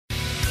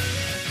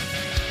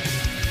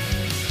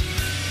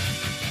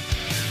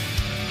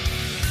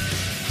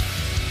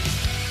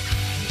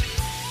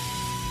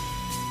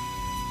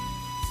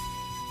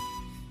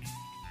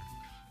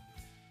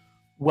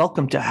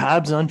Welcome to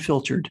Habs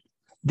Unfiltered.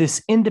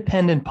 This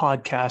independent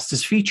podcast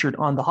is featured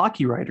on the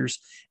Hockey Writers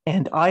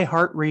and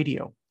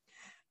iHeartRadio,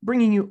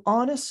 bringing you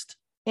honest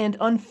and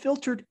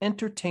unfiltered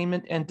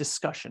entertainment and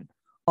discussion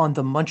on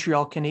the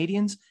Montreal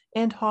Canadiens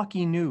and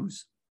hockey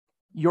news.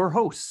 Your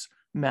hosts,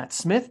 Matt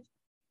Smith,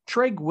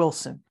 Treg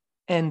Wilson,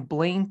 and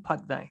Blaine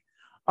Putvin,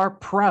 are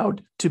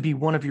proud to be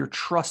one of your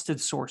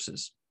trusted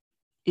sources.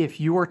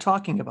 If you are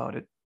talking about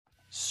it,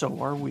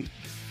 so are we.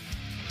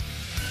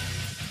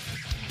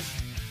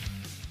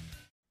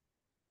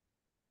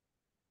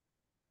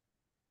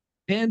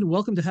 And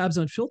welcome to Habs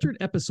Unfiltered,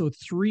 episode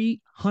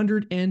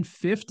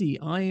 350.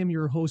 I am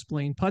your host,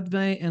 Blaine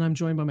Putvin, and I'm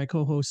joined by my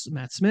co-host,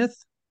 Matt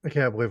Smith. I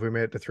can't believe we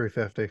made it to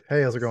 350.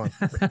 Hey, how's it going?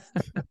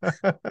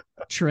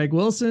 Treg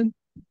Wilson.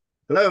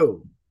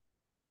 Hello.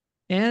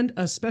 And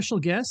a special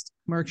guest,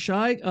 Mark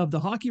Scheig of the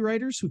Hockey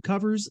Writers, who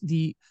covers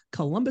the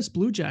Columbus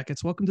Blue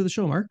Jackets. Welcome to the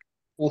show, Mark.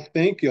 Well,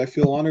 thank you. I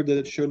feel honored that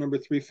it's show number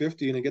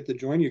 350 and I get to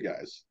join you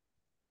guys.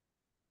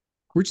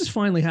 We're just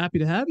finally happy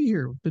to have you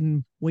here. We've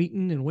been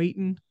waiting and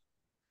waiting.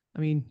 I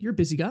mean, you're a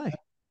busy guy.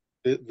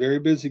 Very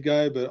busy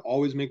guy, but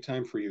always make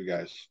time for you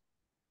guys.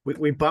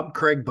 We bumped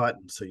Craig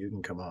Button so you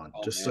can come on,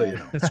 so you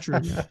know. That's true.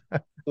 Yeah.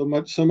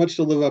 So much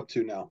to live up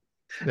to now.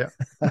 Yeah.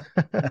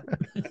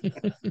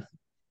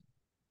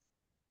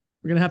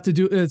 We're gonna have to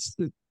do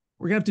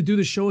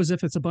the show as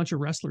if it's a bunch of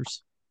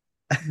wrestlers.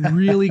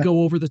 Really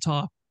go over the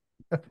top.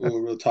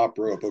 Over the top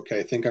rope. Okay,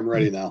 I think I'm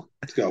ready now.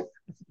 Let's go.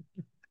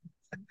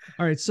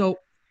 All right, so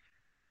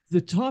the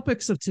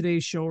topics of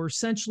today's show are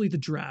essentially the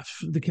draft.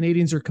 The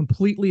Canadiens are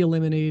completely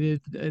eliminated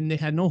and they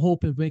had no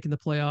hope of making the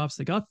playoffs.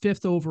 They got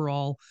 5th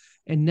overall,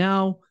 and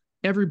now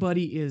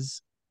everybody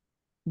is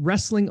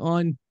wrestling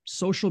on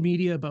social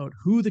media about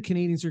who the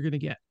Canadiens are going to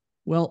get.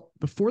 Well,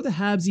 before the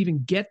Habs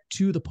even get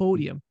to the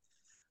podium,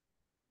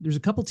 there's a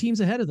couple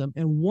teams ahead of them,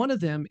 and one of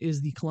them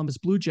is the Columbus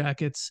Blue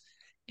Jackets,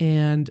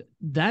 and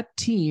that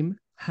team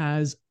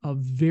has a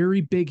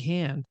very big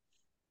hand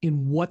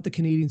in what the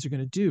Canadiens are going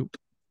to do.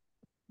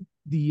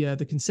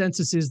 The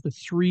consensus is the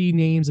 3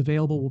 names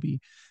available will be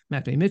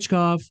Matvei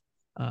Michkov,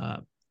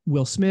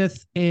 Will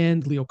Smith,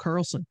 and Leo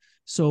Carlsson.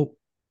 So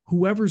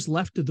whoever's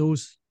left of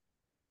those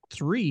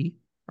 3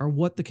 are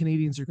what the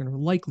Canadiens are going to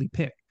likely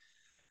pick.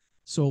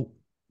 So,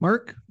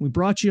 Mark, we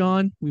brought you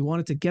on. We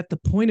wanted to get the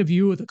point of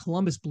view of the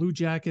Columbus Blue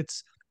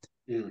Jackets.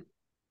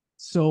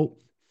 So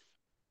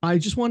I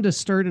just wanted to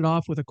start it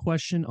off with a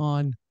question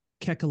on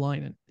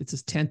Kekalainen. It's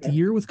his 10th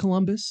year with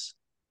Columbus.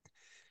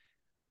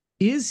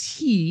 Is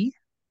he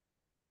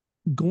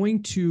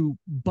going to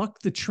buck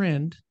the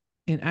trend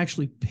and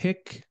actually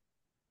pick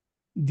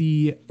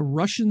the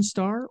Russian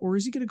star, or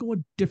is he going to go a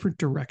different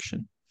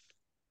direction?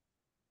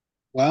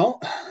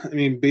 Well, I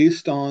mean,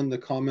 based on the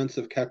comments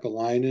of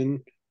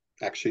Kekalainen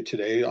actually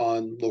today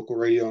on local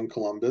radio in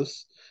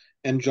Columbus,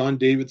 and John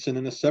Davidson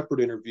in a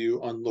separate interview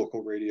on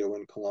local radio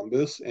in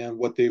Columbus, and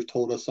what they've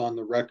told us on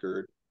the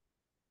record,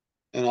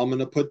 and I'm going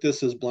to put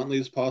this as bluntly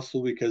as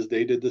possible because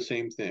they did the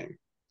same thing.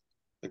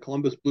 The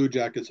Columbus Blue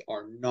Jackets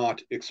are not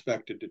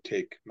expected to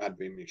take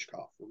Matvei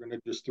Michkov. We're going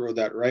to just throw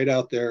that right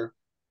out there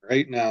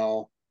right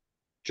now.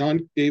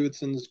 John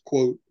Davidson's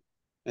quote,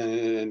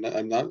 and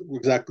I'm not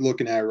exactly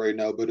looking at it right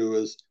now, but it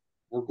was,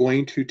 "We're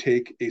going to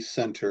take a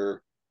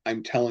center.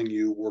 I'm telling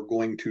you, we're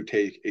going to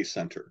take a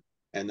center."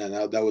 And then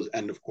that was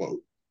end of quote.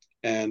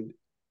 And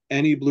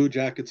any Blue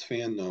Jackets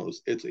fan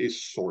knows it's a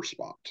sore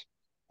spot.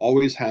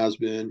 Always has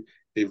been.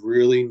 They've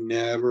really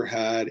never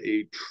had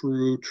a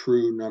true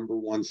number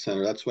 1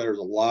 center. That's why there's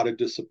a lot of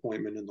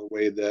disappointment in the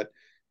way that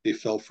they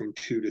fell from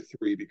 2 to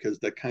 3, because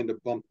that kind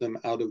of bumped them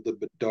out of the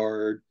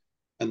Bedard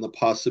and the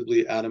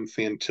possibly Adam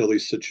Fantilli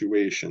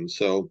situation.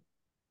 So,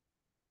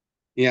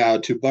 yeah,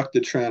 to buck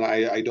the trend,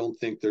 I don't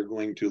think they're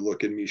going to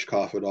look at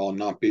Michkov at all,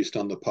 not based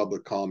on the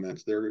public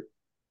comments.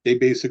 They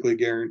basically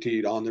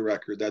guaranteed on the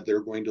record that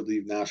they're going to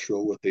leave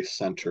Nashville with a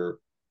center.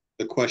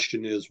 The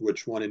question is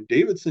which one. And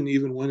Davidson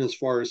even went as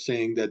far as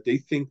saying that they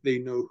think they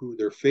know who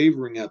they're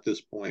favoring at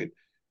this point,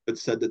 but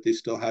said that they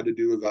still had to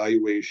do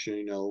evaluation.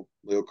 You know,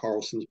 Leo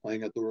Carlsson's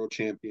playing at the World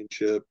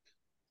Championship.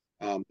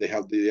 They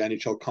have the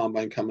NHL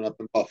Combine coming up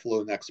in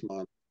Buffalo next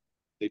month.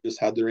 They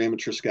just had their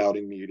amateur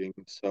scouting meeting.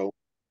 So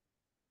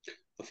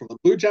from the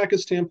Blue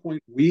Jackets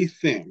standpoint, we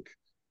think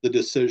the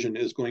decision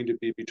is going to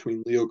be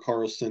between Leo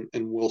Carlsson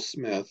and Will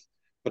Smith.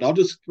 But I'll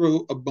just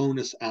throw a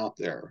bonus out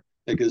there,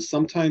 because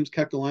sometimes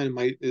Kekalainen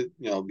might,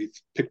 be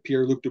pick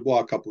Pierre-Luc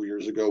Dubois a couple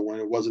years ago when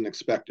it wasn't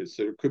expected.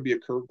 So there could be a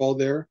curveball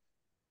there.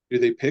 Do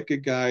they pick a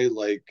guy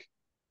like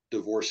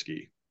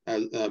Dvorsky?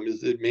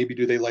 Maybe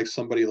do they like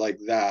somebody like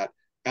that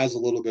as a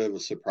little bit of a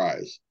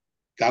surprise?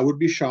 That would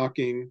be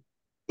shocking,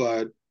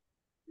 but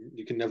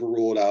you can never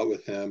rule it out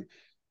with him.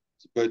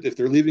 But if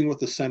they're leaving with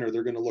the center,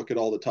 they're going to look at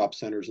all the top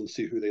centers and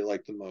see who they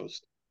like the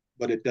most.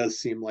 But it does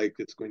seem like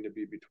it's going to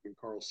be between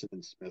Carlsson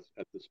and Smith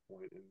at this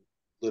point. And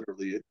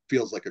literally, it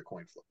feels like a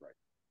coin flip, right?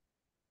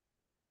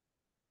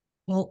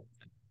 Well,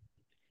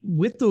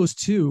 with those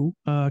two,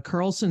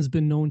 Carlson's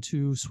been known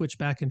to switch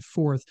back and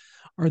forth.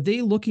 Are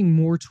they looking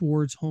more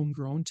towards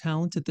homegrown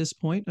talent at this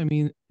point? I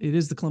mean, it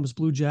is the Columbus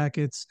Blue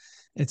Jackets.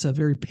 It's a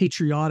very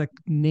patriotic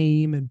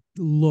name and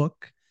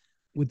look.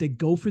 Would they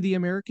go for the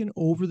American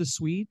over the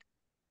Swede?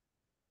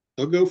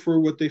 They'll go for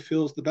what they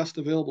feel is the best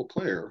available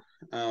player.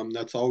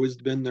 That's always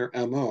been their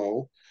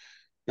MO.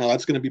 Now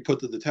that's going to be put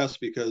to the test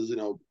because, at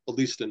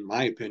least in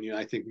my opinion,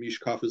 I think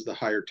Michkov is the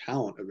higher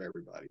talent of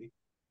everybody.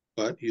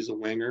 But he's a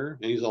winger,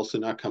 and he's also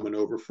not coming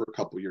over for a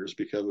couple of years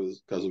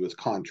because of his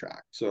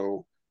contract.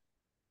 So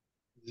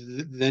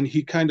then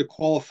he kind of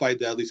qualified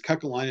that. At least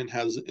Kekalainen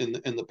has in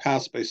the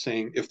past by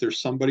saying if there's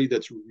somebody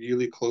that's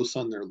really close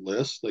on their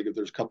list, like if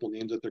there's a couple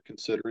names that they're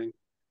considering,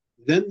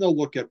 then they'll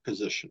look at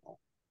positional.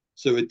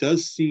 So it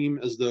does seem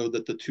as though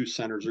that the two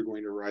centers are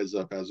going to rise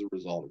up as a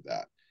result of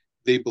that.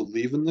 They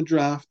believe in the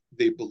draft.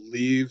 They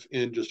believe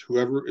in just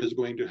whoever is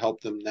going to help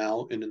them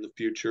now and in the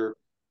future.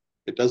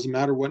 It doesn't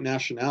matter what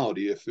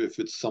nationality. If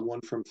it's someone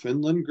from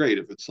Finland, great.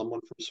 If it's someone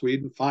from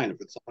Sweden, fine.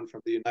 If it's someone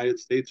from the United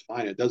States,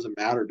 fine. It doesn't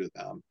matter to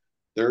them.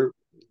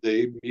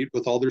 They meet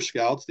with all their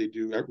scouts. They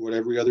do what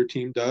every other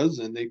team does,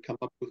 and they come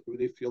up with who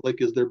they feel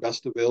like is their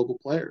best available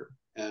player.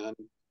 And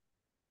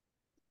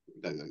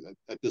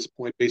at this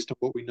point, based on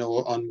what we know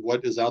on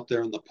what is out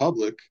there in the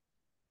public,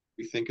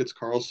 we think it's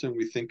Carlson,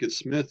 we think it's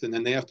Smith, and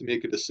then they have to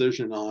make a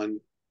decision on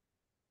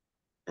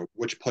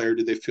which player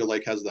do they feel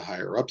like has the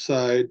higher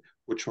upside,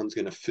 which one's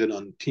going to fit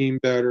on team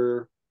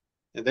better.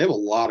 And they have a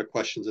lot of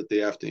questions that they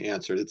have to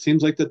answer. It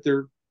seems like that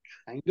they're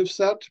kind of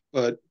set,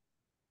 but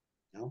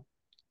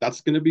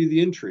that's going to be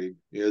the intrigue.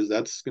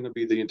 That's going to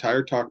be the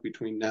entire talk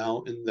between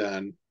now and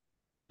then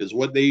is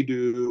what they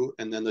do,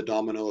 and then the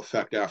domino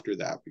effect after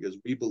that. Because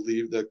we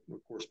believe that, of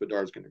course,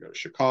 Bedard's going to go to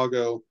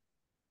Chicago.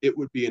 It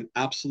would be an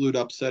absolute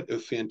upset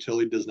if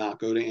Fantilli does not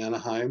go to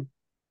Anaheim.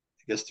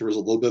 I guess there was a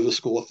little bit of a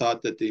school of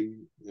thought that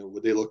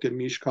would they look at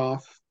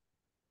Michkov?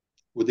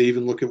 Would they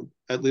even look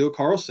at Leo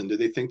Carlsson? Do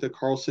they think that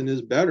Carlsson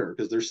is better?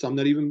 Because there's some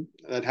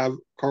that have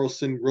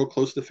Carlsson real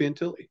close to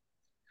Fantilli.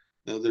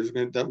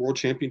 That World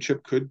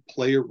Championship could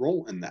play a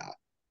role in that.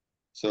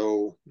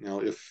 So,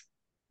 if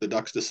the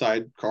Ducks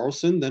decide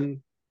Carlsson,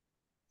 then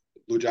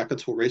the Blue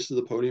Jackets will race to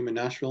the podium in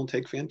Nashville and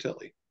take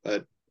Fantilli.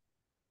 But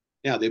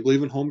yeah, they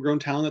believe in homegrown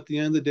talent at the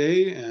end of the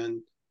day,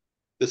 and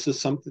this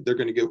is something they're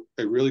going to get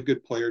a really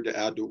good player to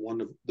add to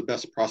one of the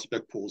best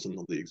prospect pools in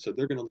the league. So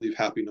they're going to leave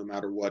happy no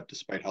matter what,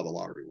 despite how the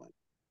lottery went.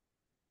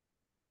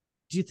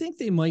 Do you think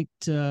they might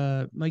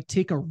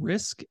take a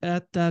risk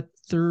at that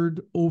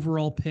third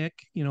overall pick?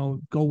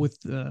 Go with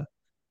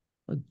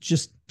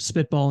just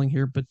spitballing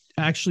here, but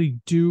actually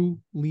do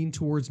lean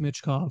towards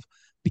Michkov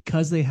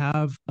because they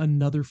have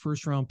another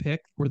first round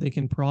pick where they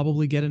can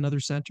probably get another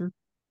center?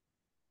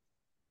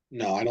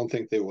 No, I don't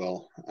think they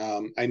will.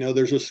 I know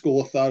there's a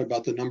school of thought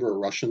about the number of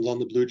Russians on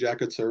the Blue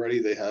Jackets already.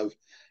 They have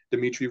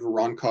Dmitry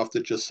Voronkov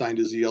that just signed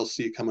his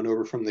ELC coming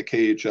over from the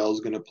KHL, is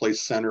going to play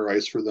center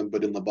ice for them,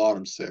 but in the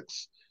bottom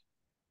six.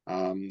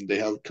 They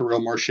have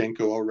Kirill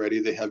Marchenko already.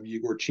 They have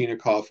Yegor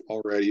Chinikov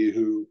already,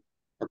 who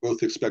are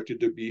both expected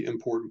to be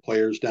important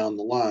players down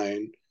the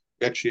line.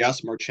 We actually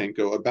asked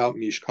Marchenko about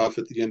Michkov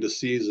at the end of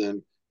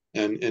season,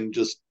 and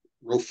just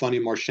real funny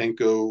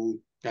Marchenko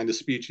kind of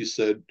speech. He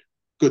said,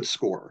 "Good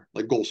scorer,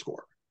 like goal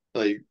scorer."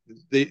 Like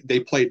they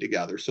played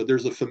together, so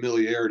there's a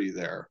familiarity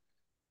there.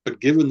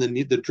 But given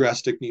the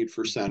drastic need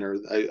for center,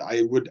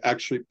 I would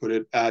actually put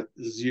it at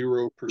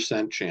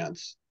 0%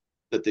 chance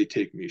that they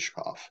take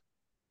Michkov.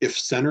 If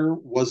center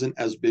wasn't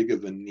as big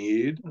of a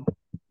need,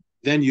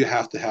 then you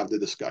have to have the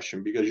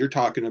discussion because you're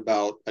talking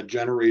about a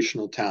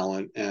generational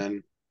talent.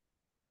 And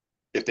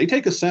if they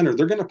take a center,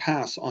 they're going to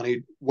pass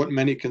on what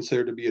many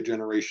consider to be a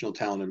generational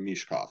talent in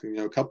Michkov.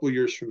 A couple of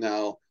years from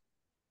now,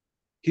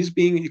 he's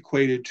being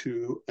equated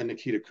to a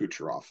Nikita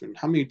Kucherov. And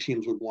how many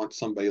teams would want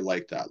somebody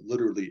like that?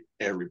 Literally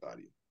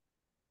everybody.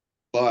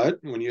 But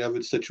when you have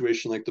a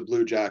situation like the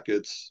Blue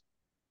Jackets,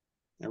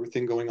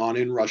 everything going on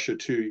in Russia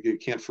too, you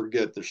can't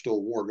forget there's still a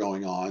war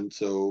going on.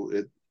 So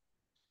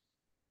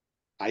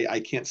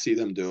I can't see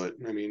them do it.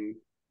 I mean,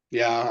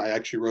 yeah, I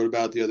actually wrote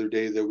about it the other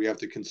day that we have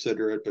to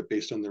consider it, but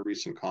based on the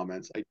recent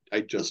comments,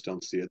 I just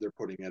don't see it. They're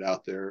putting it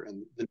out there,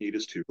 and the need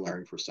is too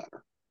glaring for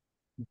center.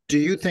 Do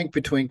you think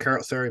between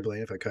Carl? Sorry,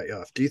 Blaine, if I cut you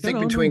off. Do you think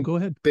No, between go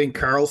ahead. being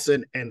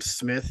Carlson and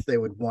Smith, they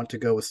would want to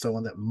go with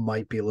someone that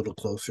might be a little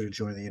closer to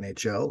joining the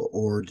NHL,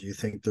 or do you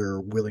think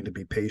they're willing to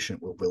be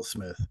patient with Will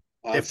Smith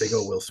if they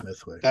go Will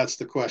Smith way? That's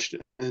the question,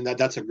 and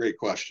that's a great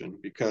question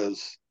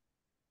because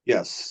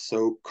yes,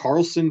 so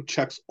Carlson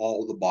checks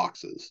all the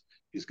boxes.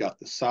 He's got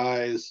the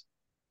size,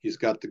 he's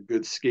got the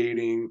good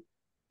skating,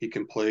 he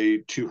can play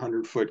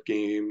 200-foot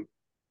game.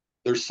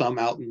 There's some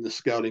out in the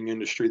scouting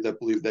industry that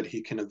believe that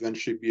he can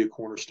eventually be a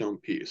cornerstone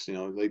piece.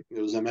 Like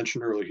as I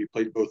mentioned earlier, he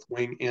played both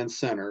wing and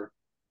center.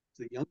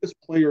 He's the youngest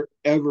player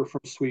ever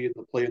from Sweden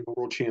to play in the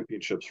World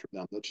Championships for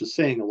them. That's just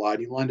saying a lot.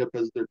 He lined up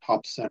as their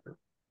top center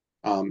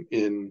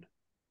in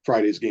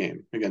Friday's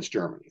game against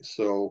Germany.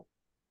 So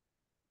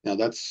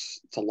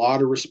it's a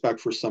lot of respect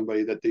for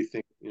somebody that they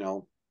think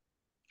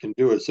can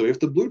do it. So if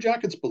the Blue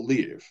Jackets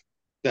believe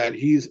that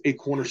he's a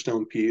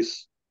cornerstone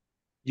piece,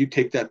 you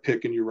take that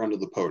pick and you run to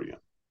the podium.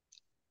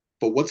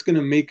 But what's going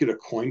to make it a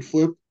coin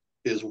flip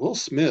is Will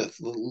Smith.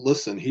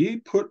 Listen, he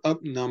put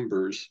up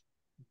numbers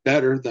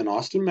better than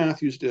Austin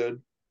Matthews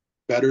did,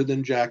 better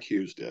than Jack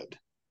Hughes did.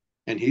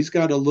 And he's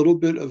got a little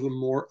bit of a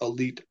more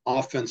elite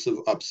offensive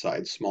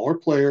upside. Smaller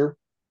player,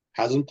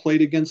 hasn't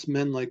played against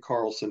men like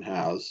Carlson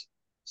has.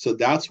 So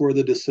that's where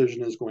the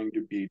decision is going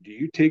to be. Do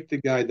you take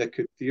the guy that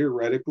could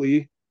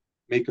theoretically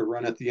make a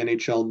run at the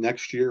NHL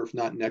next year, if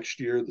not next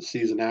year, the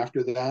season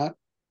after that?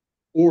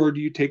 Or do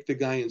you take the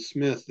guy in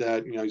Smith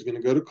that, he's going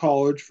to go to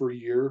college for a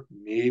year,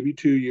 maybe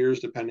 2 years,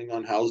 depending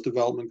on how his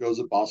development goes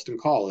at Boston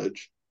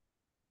College,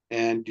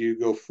 and do you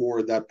go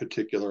for that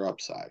particular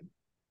upside?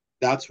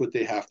 That's what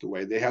they have to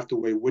weigh. They have to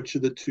weigh which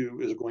of the two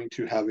is going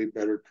to have a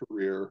better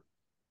career.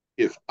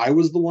 If I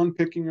was the one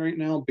picking right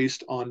now,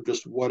 based on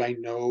just what I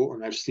know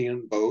and I've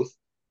seen both,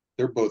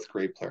 they're both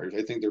great players.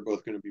 I think they're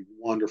both going to be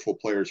wonderful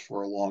players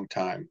for a long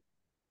time.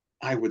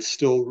 I would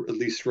still, at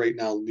least right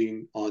now,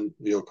 lean on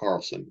Leo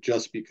Carlson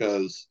just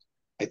because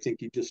I think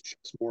he just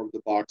checks more of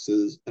the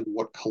boxes and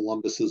what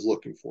Columbus is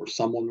looking for.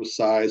 Someone with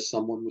size,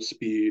 someone with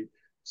speed,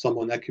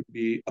 someone that could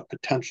be a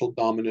potential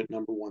dominant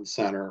number one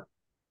center.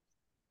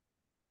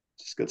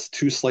 Just gets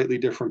two slightly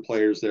different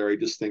players there. I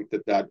just think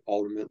that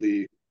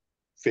ultimately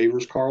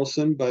favors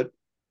Carlson, but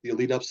the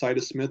elite upside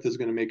of Smith is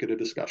going to make it a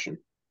discussion.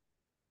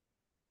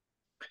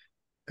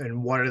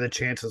 And what are the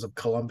chances of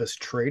Columbus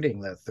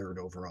trading that third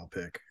overall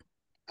pick?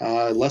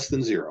 Less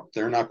than zero.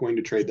 They're not going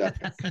to trade that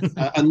pick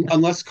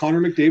unless Connor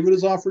McDavid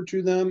is offered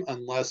to them.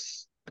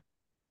 Unless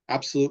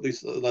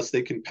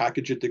they can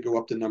package it to go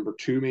up to number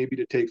 2, maybe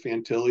to take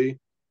Fantilli.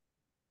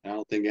 I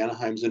don't think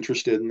Anaheim's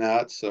interested in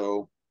that.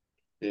 So,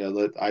 yeah,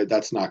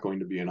 that's not going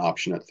to be an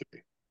option at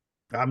 3.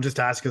 I'm just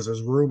asking because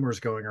there's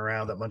rumors going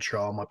around that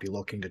Montreal might be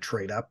looking to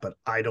trade up, but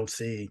I don't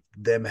see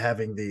them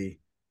having the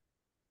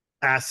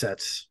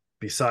assets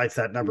besides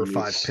that number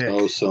 5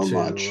 pick so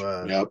much.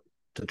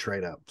 To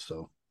trade up.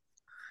 So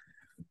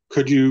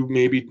could you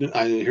maybe,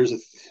 here's a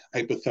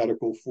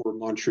hypothetical for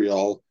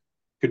Montreal.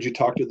 Could you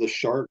talk to the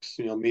Sharks?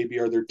 Maybe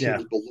are there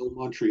teams below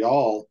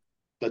Montreal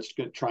that's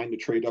trying to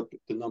trade up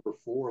to number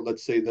 4?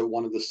 Let's say that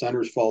one of the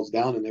centers falls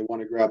down and they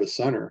want to grab a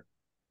center.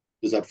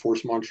 Does that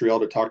force Montreal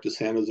to talk to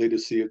San Jose to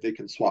see if they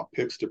can swap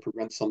picks to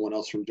prevent someone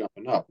else from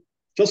jumping up?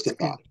 Just a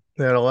thought.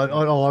 It'll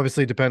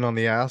obviously depend on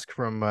the ask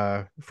from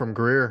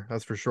Greer.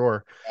 That's for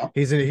sure. Yeah.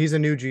 He's a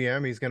new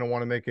GM. He's going to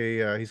want to make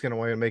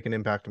an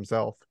impact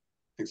himself.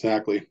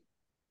 Exactly.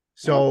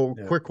 So,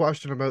 quick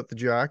question about the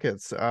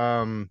Jackets.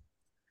 Going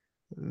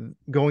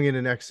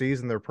into next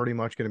season, they're pretty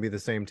much going to be the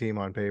same team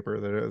on paper.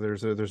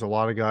 There's a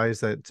lot of guys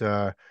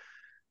that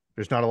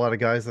there's not a lot of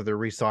guys that they're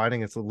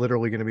re-signing. It's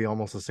literally going to be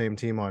almost the same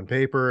team on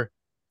paper.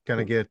 Going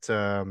to get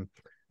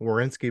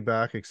Werenski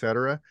back,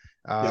 etc.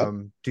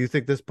 Do you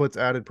think this puts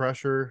added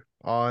pressure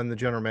on the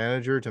general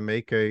manager to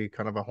make a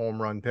kind of a home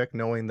run pick,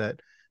 knowing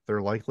that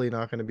they're likely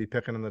not going to be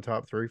picking in the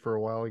top 3 for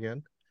a while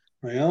again?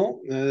 Well,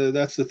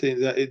 that's the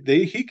thing.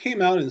 He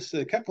came out and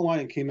said,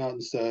 Kekalainen came out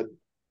and said,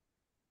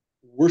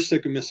 we're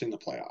sick of missing the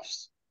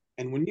playoffs.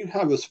 And when you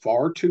have as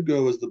far to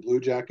go as the Blue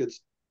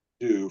Jackets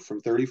do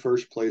from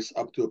 31st place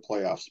up to a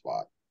playoff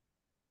spot,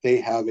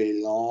 they have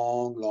a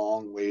long,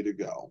 long way to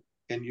go.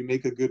 And you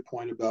make a good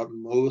point about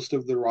most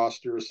of the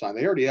roster assigned.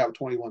 They already have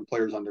 21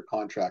 players under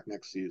contract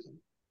next season,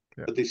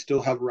 but they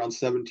still have around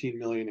 $17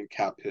 million in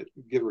cap hit,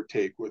 give or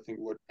take, with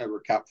whatever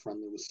Cap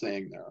Friendly was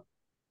saying there.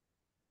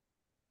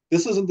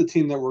 This isn't the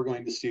team that we're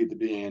going to see at the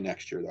beginning of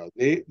next year, though.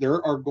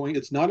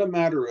 It's not a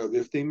matter of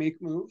if they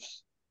make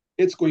moves.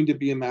 It's going to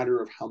be a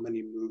matter of how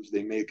many moves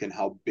they make and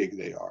how big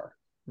they are.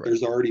 Right.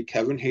 There's already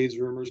Kevin Hayes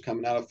rumors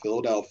coming out of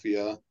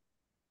Philadelphia.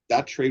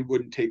 That trade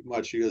wouldn't take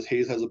much because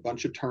Hayes has a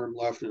bunch of term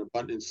left and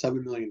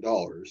 $7 million.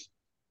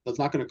 That's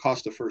not going to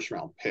cost a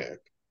first-round pick.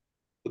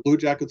 The Blue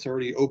Jackets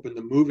already opened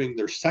to moving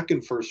their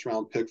second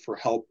first-round pick for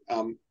help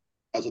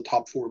as a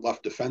top 4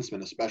 left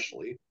defenseman,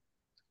 especially.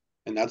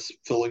 And that's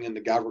filling in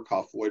the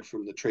Gavrikov void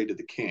from the trade to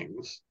the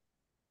Kings.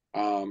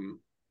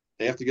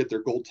 They have to get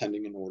their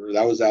goaltending in order.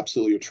 That was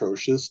absolutely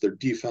atrocious. Their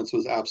defense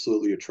was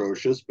absolutely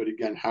atrocious. But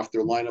again, half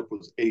their lineup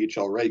was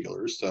AHL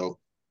regulars, so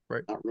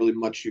not really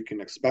much you can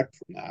expect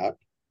from that.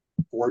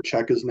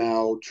 Voracek is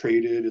now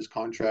traded his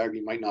contract. He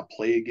might not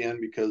play again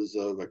because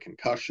of a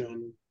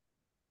concussion.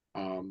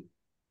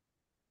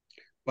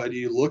 But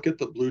you look at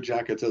the Blue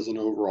Jackets as an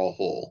overall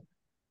whole,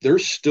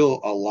 there's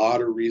still a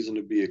lot of reason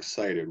to be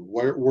excited.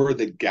 Where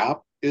the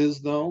gap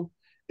is, though,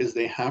 is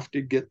they have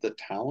to get the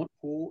talent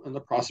pool and the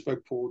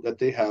prospect pool that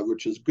they have,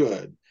 which is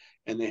good,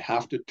 and they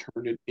have to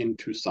turn it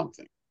into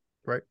something.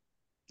 Right.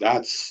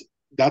 That's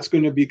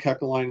going to be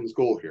Kekalainen's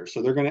goal here.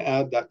 So they're going to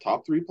add that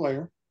top 3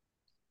 player.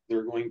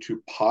 They're going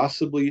to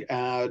possibly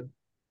add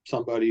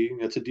somebody.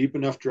 It's a deep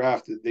enough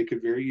draft that they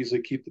could very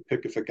easily keep the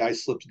pick if a guy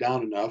slips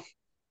down enough.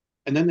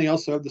 And then they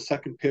also have the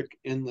second pick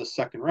in the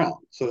second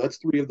round. So that's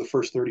 3 of the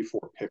first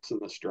 34 picks in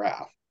this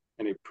draft,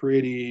 and a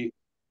pretty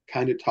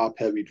kind of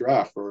top-heavy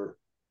draft where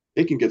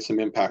they can get some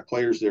impact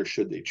players there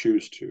should they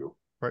choose to.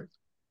 Right.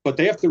 but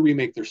they have to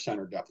remake their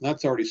center depth, and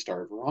that's already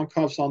started.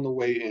 Voronkov's on the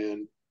way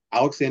in.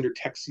 Alexander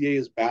Texier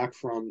is back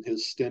from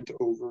his stint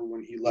over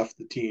when he left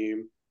the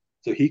team,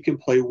 so he can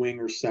play wing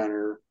or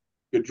center.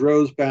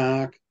 Gaudreau's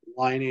back.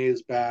 Laine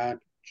is back.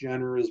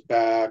 Jenner is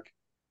back.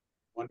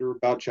 Wonder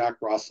about Jack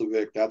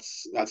Roslovic.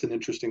 That's an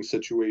interesting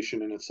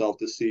situation in itself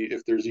to see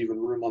if there's even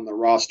room on the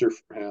roster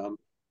for him.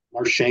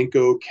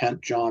 Marchenko,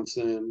 Kent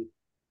Johnson.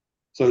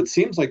 So it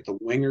seems like the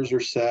wingers are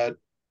set.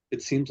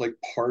 It seems like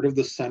part of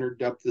the center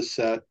depth is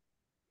set.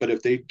 But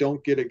if they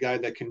don't get a guy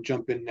that can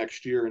jump in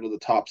next year into the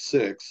top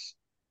 6,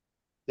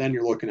 then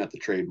you're looking at the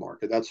trade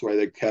market. That's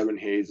why Kevin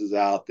Hayes is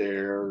out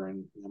there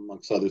and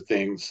amongst other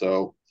things.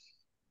 So,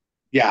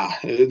 yeah,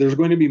 there's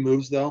going to be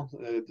moves, though.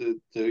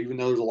 Even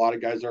though there's a lot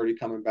of guys already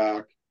coming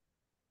back,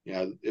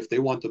 yeah, if they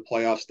want the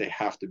playoffs, they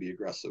have to be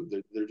aggressive.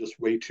 They're just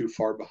way too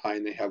far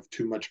behind. They have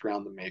too much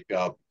ground to make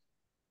up.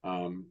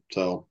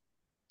 So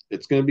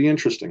it's going to be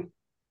interesting.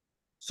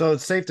 So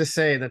it's safe to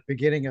say that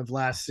beginning of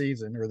last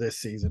season or this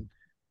season,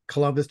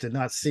 Columbus did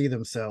not see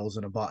themselves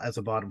as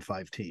a bottom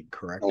 5 team,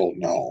 correct? Oh,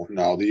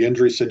 no. The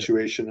injury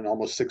situation and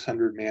almost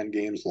 600-man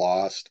games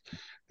lost.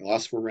 They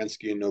lost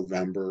Werenski in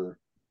November.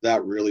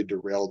 That really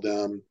derailed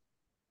them.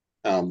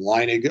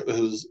 Laine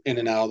was in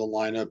and out of the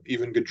lineup.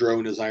 Even Gaudreau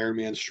and his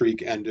Ironman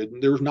streak ended.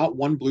 And there was not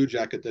one Blue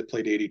Jacket that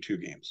played 82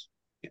 games.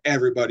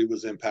 Everybody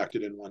was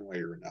impacted in one way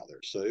or another.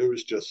 So it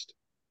was just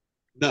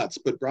nuts.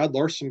 But Brad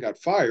Larson got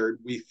fired,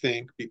 we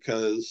think,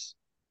 because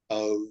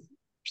of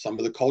some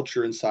of the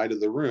culture inside of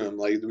the room.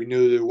 Like, we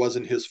knew it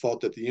wasn't his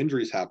fault that the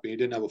injuries happened. He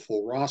didn't have a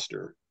full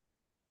roster,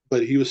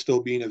 but he was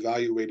still being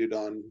evaluated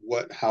on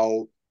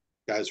how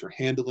guys were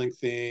handling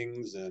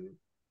things, and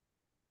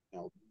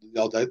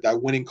that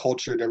winning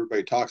culture that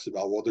everybody talks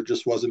about. Well, there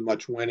just wasn't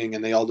much winning,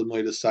 and they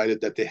ultimately decided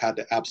that they had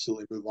to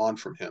absolutely move on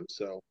from him.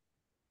 So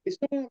they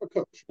still don't have a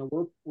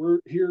coach. We're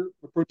here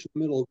approaching the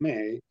middle of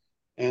May,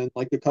 and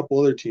like a couple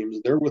other teams,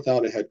 they're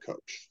without a head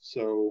coach.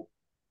 So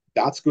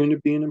that's going to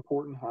be an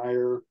important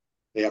hire.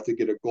 They have to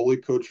get a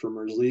goalie coach for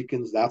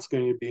Merzlikins. That's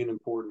going to be an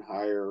important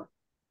hire.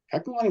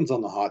 Kekalainen's on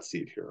the hot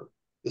seat here.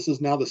 This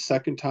is now the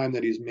second time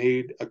that he's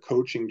made a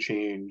coaching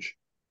change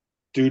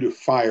due to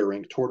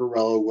firing.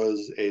 Tortorella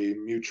was a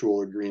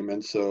mutual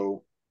agreement,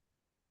 so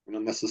we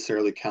don't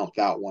necessarily count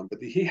that one,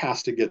 but he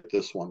has to get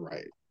this one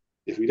right.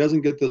 If he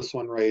doesn't get this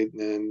one right,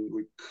 then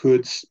we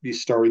could be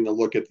starting to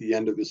look at the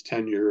end of his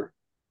tenure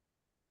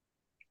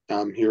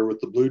here with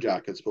the Blue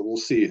Jackets, but we'll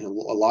see. A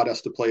lot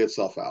has to play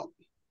itself out.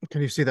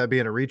 Can you see that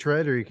being a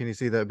retread, or can you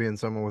see that being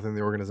someone within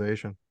the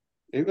organization?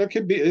 It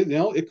could be,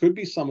 it could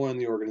be someone in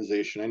the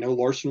organization. I know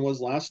Larson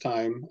was last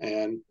time,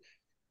 and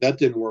that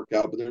didn't work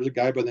out, but there's a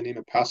guy by the name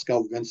of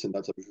Pascal Vincent.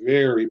 That's a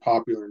very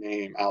popular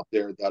name out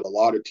there that a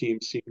lot of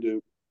teams seem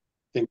to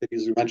think that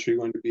he's eventually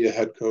going to be a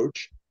head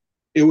coach.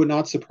 It would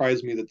not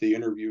surprise me that they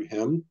interview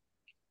him.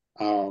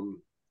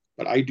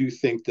 But I do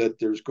think that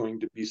there's going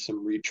to be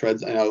some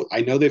retreads.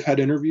 I know they've had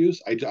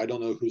interviews. I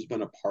don't know who's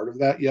been a part of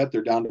that yet.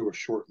 They're down to a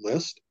short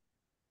list.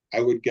 I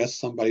would guess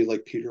somebody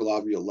like Peter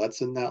Laviolette's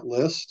in that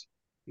list.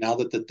 Now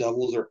that the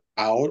Devils are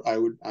out,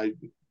 I'd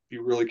be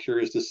really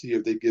curious to see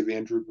if they give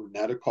Andrew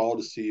Brunette a call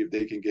to see if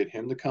they can get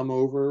him to come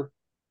over.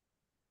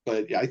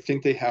 But yeah, I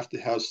think they have to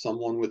have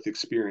someone with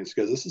experience,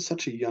 because this is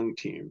such a young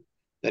team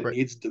that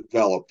needs to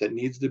develop, that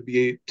needs to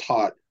be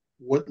taught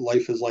what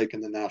life is like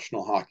in the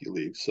National Hockey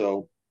League.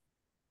 So,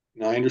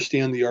 I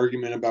understand the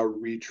argument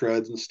about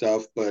retreads and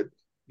stuff, but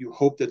you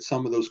hope that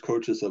some of those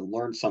coaches have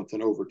learned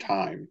something over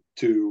time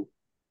to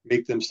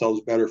make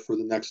themselves better for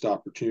the next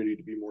opportunity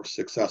to be more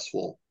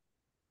successful.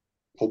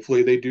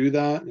 Hopefully they do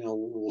that.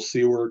 We'll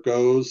see where it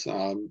goes.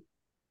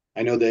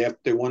 I know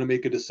they want to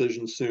make a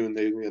decision soon.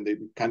 They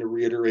kind of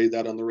reiterated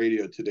that on the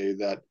radio today,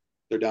 that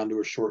they're down to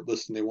a short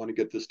list and they want to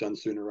get this done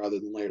sooner rather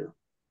than later.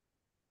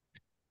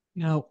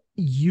 Now,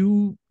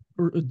 you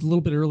a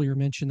little bit earlier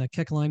mentioned that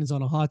Kekalainen is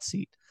on a hot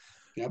seat.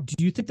 Yep.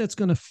 Do you think that's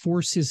going to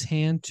force his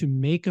hand to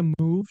make a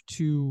move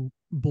to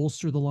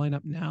bolster the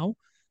lineup now?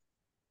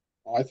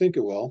 I think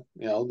it will.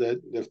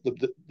 That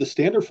the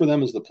standard for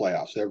them is the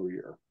playoffs every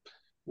year.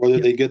 Whether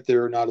they get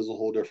there or not is a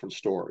whole different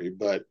story.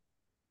 But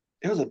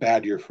it was a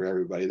bad year for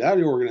everybody. That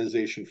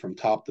organization from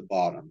top to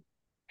bottom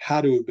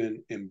had to have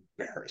been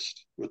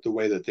embarrassed with the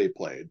way that they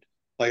played.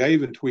 Like, I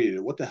even tweeted,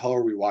 what the hell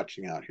are we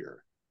watching out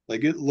here?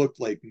 Like, it looked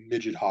like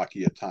midget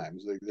hockey at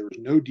times. Like, there was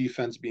no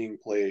defense being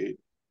played.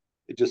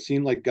 It just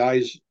seemed like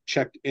guys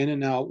checked in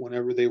and out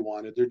whenever they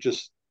wanted.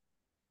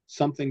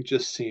 Something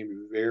just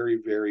seemed very,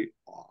 very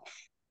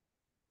off.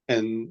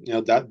 And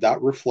that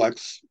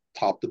reflects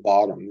top to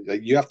bottom.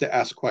 Like, you have to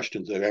ask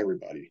questions of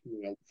everybody,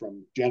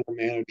 from general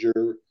manager,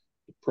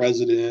 the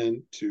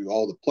president, to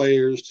all the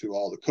players, to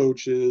all the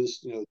coaches.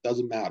 It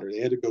doesn't matter. They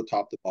had to go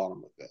top to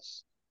bottom with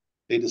this.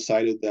 They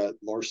decided that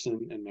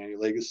Larson and Manny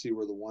Legacy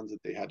were the ones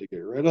that they had to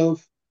get rid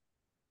of.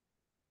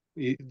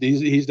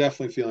 He's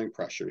definitely feeling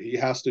pressure. He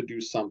has to do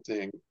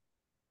something.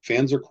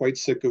 Fans are quite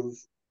sick of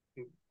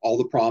all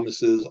the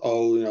promises.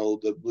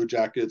 The Blue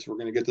Jackets, we're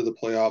going to get to the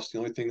playoffs. The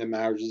only thing that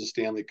matters is the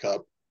Stanley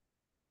Cup.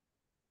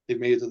 They've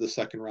made it to the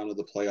second round of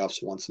the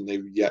playoffs once, and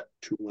they've yet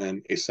to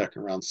win a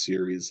second round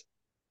series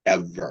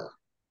ever.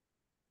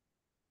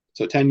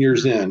 So 10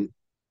 years in,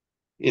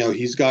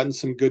 he's gotten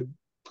some good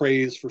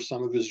praise for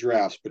some of his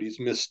drafts, but he's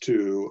missed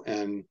two.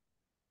 And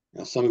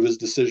some of his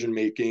decision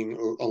making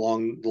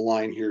along the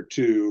line here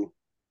too,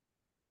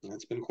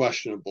 it's been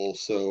questionable.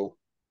 So,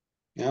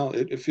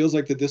 it feels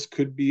like that this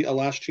could be a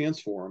last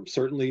chance for him.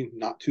 Certainly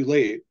not too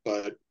late,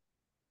 but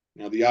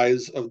the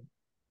eyes of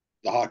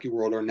the hockey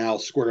world are now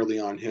squarely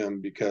on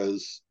him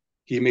because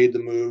he made the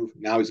move.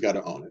 Now he's got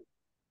to own it.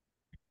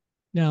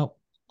 Now,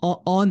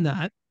 on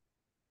that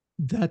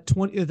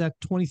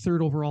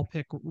 23rd overall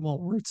pick, well,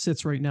 where it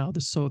sits right now,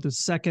 so the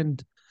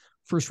second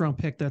first round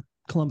pick that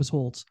Columbus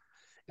holds,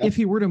 yep. If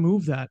he were to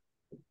move that,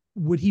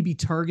 would he be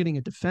targeting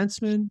a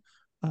defenseman,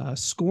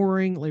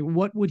 scoring? Like,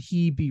 what would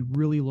he be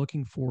really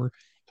looking for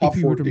Top if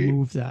he 4D. were to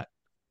move that?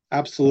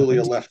 Absolutely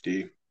a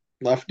lefty.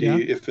 Yeah.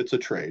 If it's a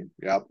trade.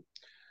 Yep.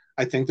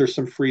 I think there's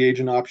some free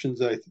agent options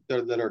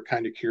that are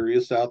kind of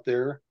curious out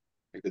there.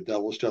 Like the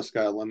Devils just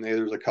got eliminated.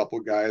 There's a couple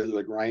guys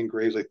like Ryan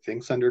Graves, I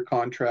think's under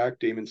contract.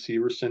 Damon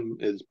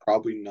Severson is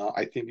probably not.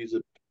 I think he's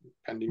a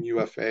pending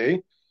UFA.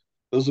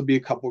 Those would be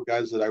a couple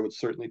guys that I would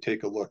certainly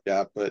take a look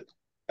at. But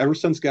ever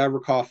since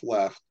Gavrikov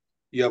left,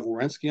 you have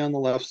Werenski on the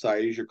left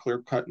side. He's your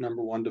clear-cut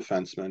number one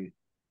defenseman.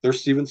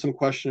 There's even some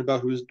question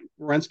about who's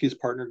Werenski's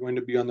partner going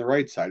to be on the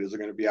right side. Is it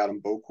going to be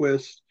Adam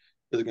Boqvist?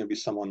 Is it going to be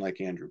someone like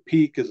Andrew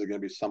Peeke? Is it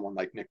going to be someone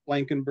like Nick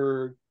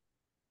Blankenberg?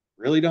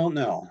 Really don't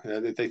know.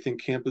 They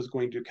think camp is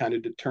going to kind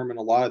of determine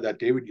a lot of that.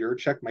 David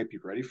Juracek might be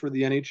ready for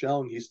the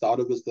NHL, and he's thought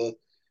of as the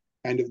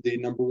kind of the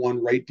number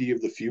one right D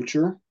of the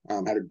future.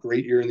 Had a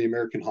great year in the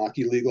American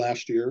Hockey League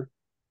last year.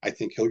 I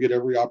think he'll get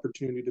every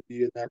opportunity to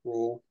be in that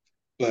role.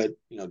 But,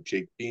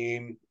 Jake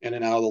Bean in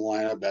and out of the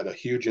lineup had a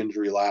huge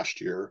injury last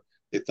year.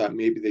 They thought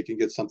maybe they can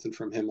get something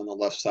from him on the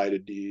left side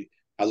of D.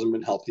 Hasn't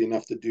been healthy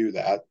enough to do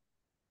that.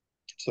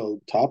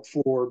 So top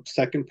four,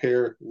 second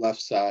pair,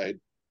 left side.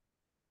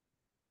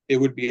 It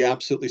would be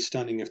absolutely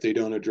stunning if they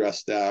don't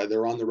address that.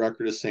 They're on the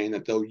record as saying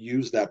that they'll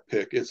use that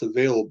pick. It's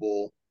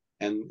available.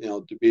 And,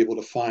 to be able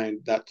to find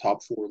that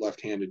top four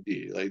left-handed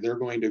D. Like they're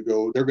going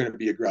to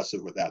be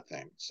aggressive with that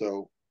thing.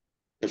 So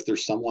if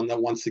there's someone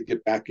that wants to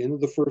get back into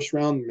the first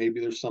round, maybe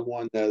there's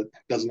someone that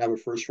doesn't have a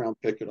first round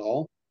pick at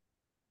all.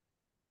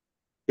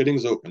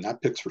 Bidding's open.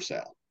 That pick's for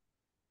sale.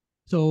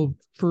 So,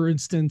 for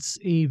instance,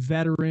 a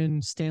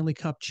veteran Stanley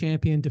Cup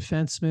champion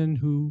defenseman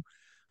who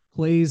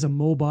plays a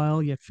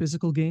mobile yet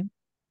physical game?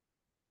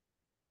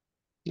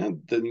 Yeah,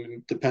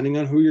 then depending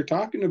on who you're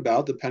talking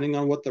about, depending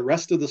on what the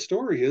rest of the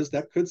story is,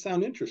 that could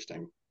sound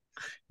interesting.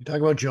 You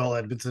talk about Joel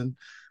Edmondson.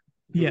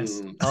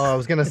 Yes. Oh, I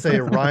was going to say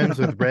it rhymes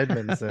with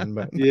Redmondson,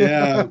 but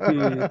yeah.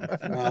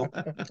 Well,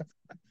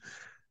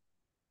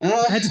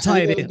 I had to tie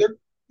it in.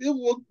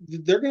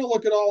 They're going to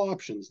look at all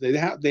options. They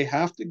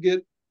have to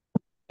get,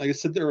 like I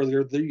said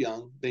earlier, they're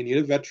young. They need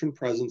a veteran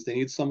presence. They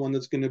need someone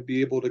that's going to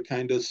be able to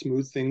kind of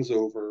smooth things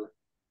over.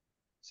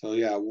 So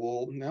yeah,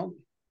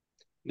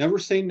 never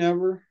say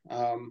never.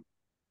 I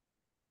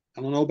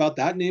don't know about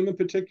that name in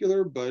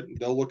particular, but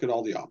they'll look at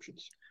all the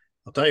options.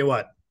 I'll tell you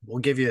what, we'll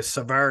give you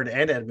Savard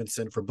and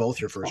Edmondson for both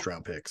your first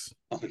round picks.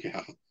 Oh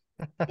yeah.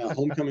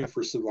 Homecoming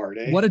for Savard.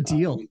 Eh? What a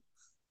deal.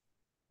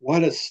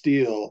 What a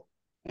steal.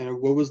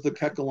 And what was the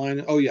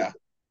Kekalainen? Oh yeah.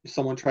 If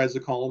someone tries to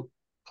call him,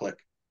 click.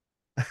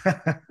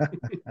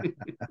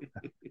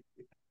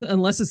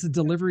 Unless it's the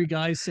delivery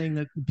guy saying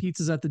that the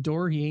pizza's at the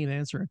door, he ain't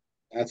answering.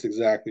 That's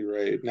exactly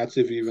right. And that's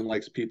if he even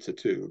likes pizza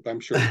too. But I'm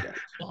sure he does.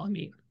 Well, I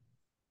mean,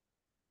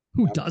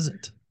 who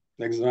doesn't?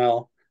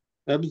 Well,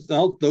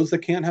 those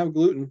that can't have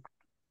gluten.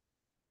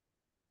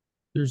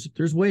 There's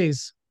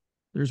ways.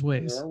 There's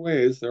ways.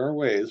 There are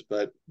ways.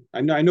 But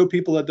I know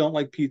people that don't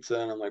like pizza,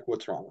 and I'm like,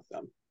 what's wrong with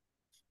them?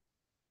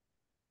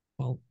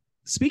 Well,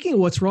 speaking of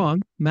what's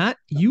wrong, Matt,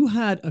 you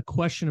had a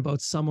question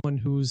about someone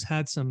who's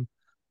had some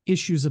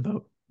issues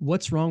about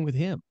what's wrong with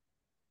him.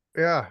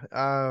 Yeah.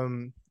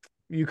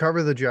 You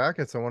cover the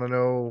Jackets. I want to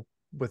know,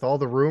 with all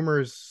the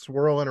rumors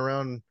swirling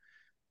around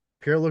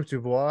Pierre-Luc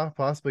Dubois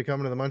possibly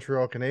coming to the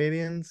Montreal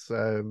Canadiens.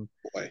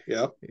 Boy,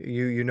 yeah.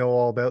 You know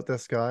all about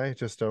this guy.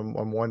 Just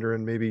I'm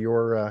wondering maybe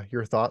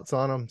your thoughts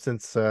on him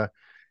since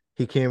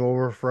he came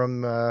over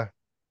from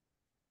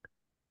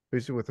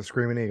with the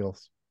Screaming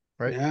Eagles,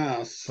 right?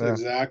 Yes, yeah.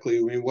 Exactly.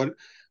 I mean,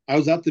 I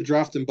was at the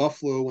draft in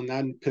Buffalo when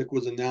that pick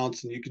was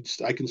announced, and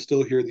I can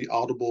still hear the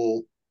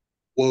audible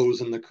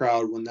woes in the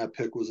crowd when that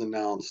pick was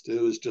announced.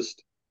 It was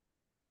just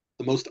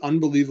the most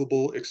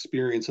unbelievable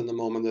experience in the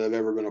moment that I've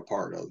ever been a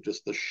part of,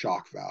 just the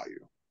shock value.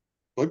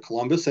 But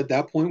Columbus at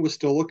that point was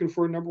still looking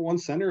for a number one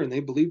center, and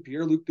they believed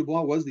Pierre-Luc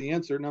Dubois was the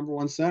answer, number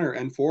one center.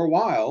 And for a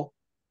while,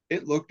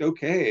 it looked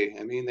okay.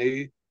 I mean,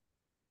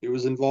 he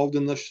was involved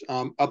in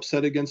the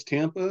upset against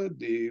Tampa.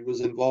 He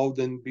was involved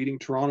in beating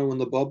Toronto in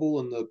the bubble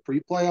in the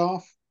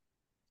pre-playoff.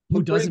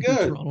 Who doesn't beat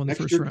Toronto in the Next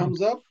first year round?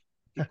 Comes up,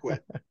 he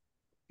quit.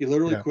 He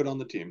literally quit on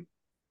the team.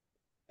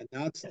 And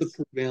that's the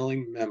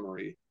prevailing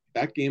memory.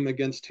 That game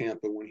against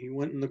Tampa, when he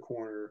went in the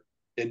corner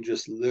and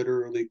just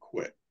literally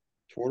quit.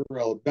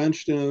 Tortorella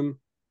benched him.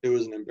 It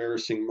was an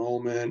embarrassing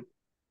moment.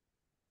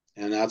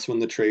 And that's when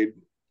the trade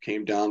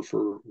came down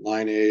for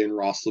Line A and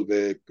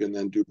Roslovic, and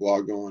then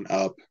Dubois going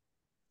up.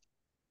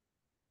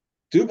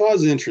 Dubois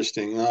is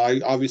interesting.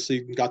 I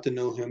obviously got to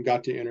know him,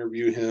 got to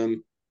interview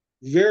him.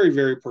 Very,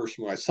 very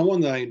personal guy,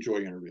 someone that I enjoy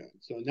interviewing.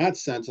 So in that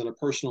sense, on a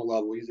personal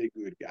level, he's a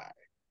good guy.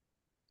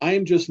 I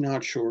am just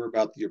not sure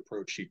about the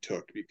approach he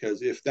took,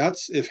 because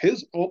if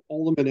his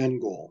ultimate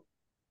end goal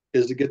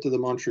is to get to the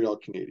Montreal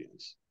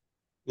Canadiens,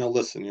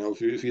 listen,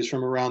 if he's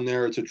from around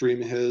there, it's a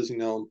dream of his,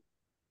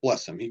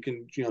 bless him. He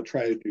can,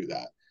 try to do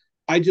that.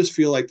 I just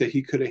feel like that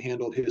he could have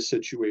handled his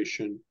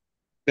situation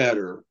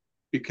better,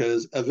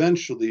 because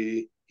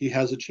eventually he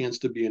has a chance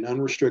to be an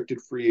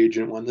unrestricted free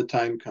agent when the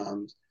time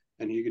comes,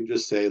 and he can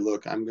just say,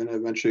 look, I'm going to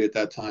eventually at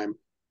that time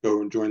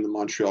go and join the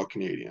Montreal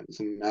Canadiens.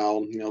 And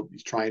now,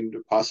 he's trying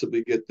to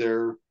possibly get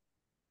there,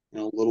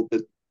 a little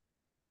bit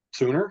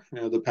sooner,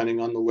 depending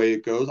on the way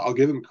it goes. I'll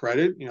give him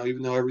credit,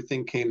 even though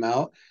everything came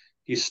out,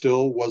 he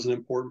still was an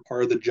important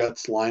part of the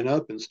Jets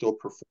lineup and still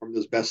performed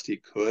as best he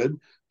could.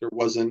 There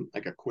wasn't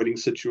like a quitting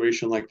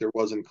situation like there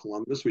was in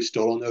Columbus. We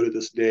still don't know to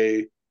this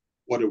day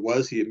what it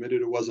was. He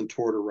admitted it wasn't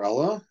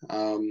Tortorella.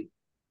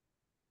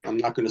 I'm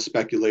not going to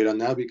speculate on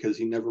that because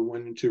he never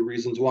went into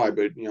reasons why,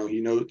 but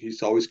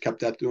he's always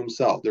kept that to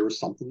himself. There was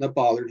something that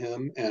bothered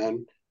him,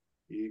 and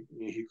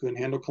he couldn't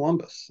handle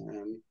Columbus,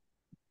 and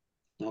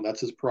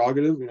that's his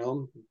prerogative.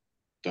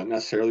 Don't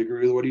necessarily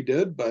agree with what he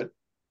did, but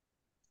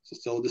it's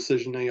still a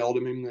decision they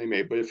ultimately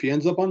made. But if he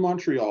ends up on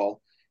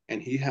Montreal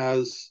and he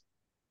has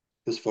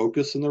his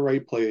focus in the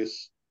right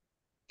place,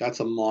 that's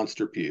a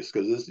monster piece,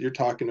 because you're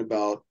talking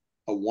about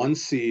a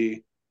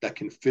 1C that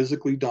can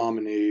physically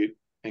dominate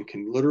and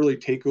can literally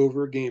take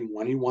over a game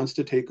when he wants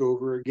to take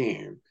over a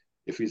game.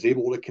 If he's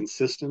able to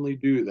consistently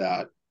do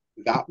that,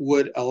 that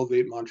would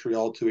elevate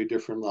Montreal to a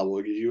different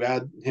level. You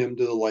add him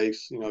to the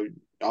likes,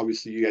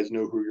 obviously you guys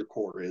know who your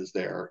core is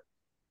there.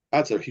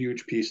 That's a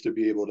huge piece to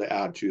be able to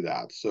add to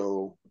that.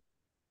 So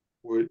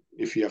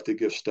if you have to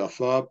give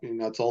stuff up, and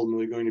that's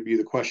ultimately going to be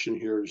the question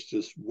here, is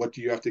just what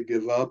do you have to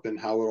give up and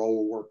how it all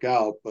will work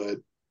out. But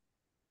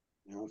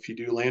if you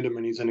do land him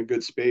and he's in a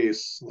good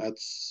space,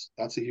 that's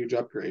a huge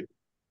upgrade.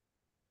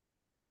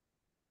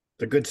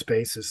 The good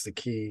space is the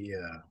key.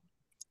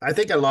 I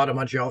think a lot of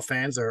Montreal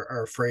fans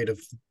are afraid of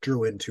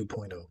Drouin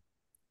 2.0.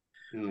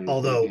 Mm-hmm.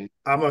 Although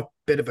I'm a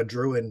bit of a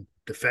Drouin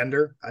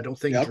defender. I don't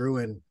think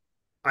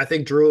I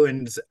think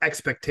Drouin's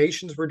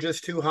expectations were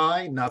just too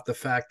high, not the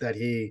fact that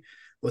he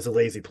was a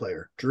lazy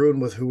player. Drouin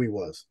was who he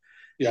was.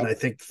 Yep. And I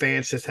think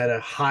fans just had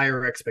a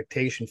higher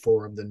expectation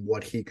for him than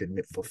what he could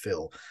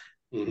fulfill.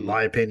 Mm-hmm. In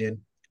my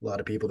opinion, a lot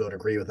of people don't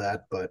agree with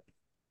that, but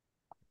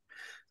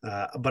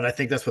I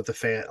think that's what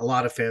a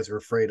lot of fans are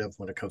afraid of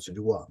when it comes to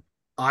Dubois.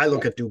 I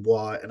look at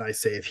Dubois and I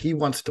say, if he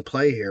wants to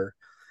play here,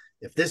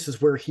 if this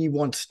is where he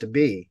wants to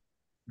be,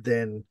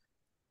 then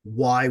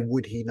why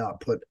would he not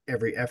put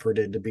every effort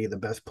in to be the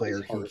best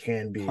player he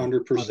can be 100%. On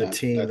the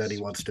team that he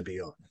wants to be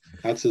on?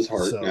 That's his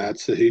heart.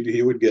 So,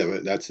 he would give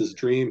it. That's his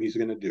dream. He's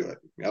going to do it.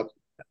 Yep.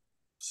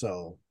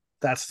 So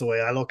that's the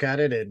way I look at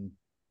it. And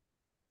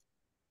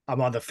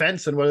I'm on the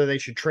fence on whether they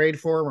should trade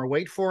for him or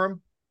wait for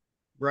him.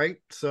 Right.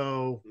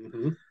 So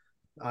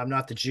I'm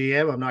not the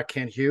GM. I'm not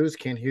Kent Hughes.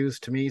 Kent Hughes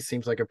to me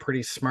seems like a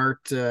pretty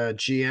smart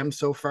GM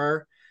so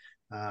far.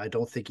 I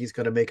don't think he's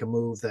going to make a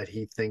move that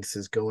he thinks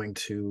is going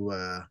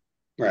to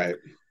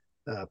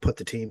put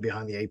the team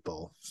behind the 8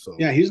 ball. So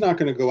yeah, he's not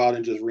going to go out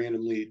and just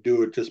randomly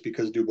do it just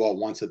because Dubois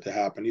wants it to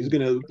happen. He's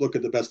going to look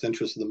at the best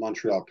interest of the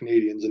Montreal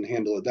Canadiens and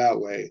handle it that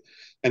way.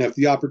 And if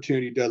the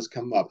opportunity does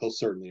come up, he'll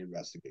certainly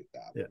investigate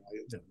that.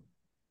 Yeah.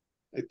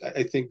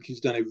 I think he's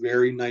done a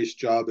very nice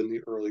job in the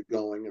early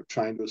going of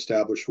trying to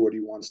establish what he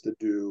wants to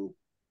do.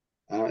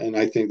 And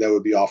I think that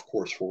would be off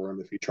course for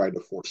him if he tried to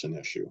force an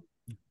issue.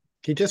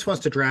 He just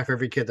wants to draft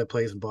every kid that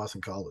plays in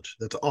Boston College.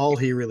 That's all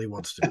he really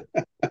wants to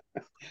do.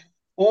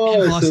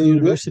 Boston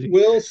University.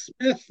 Will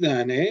Smith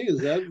then, eh? Is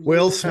that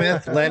Will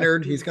Smith,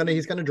 Leonard? He's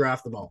gonna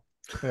draft them all.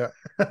 Yeah.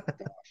 Gosh,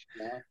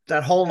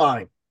 that whole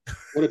line.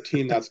 What a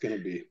team that's gonna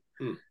be.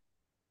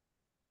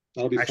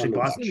 That'll be actually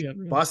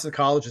fun. Boston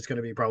College is going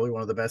to be probably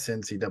one of the best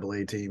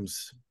NCAA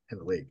teams in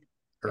the league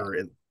or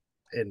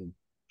in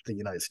the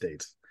United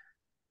States.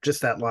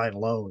 Just that line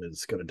alone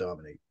is going to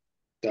dominate.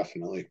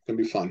 Definitely, it's going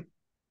to be fun.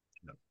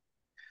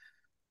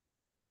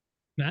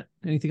 Matt,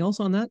 anything else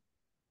on that?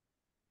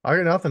 I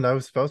got nothing. That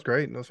was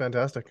great. That was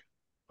fantastic.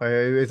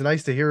 It's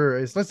nice to hear.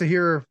 It's nice to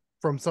hear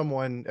from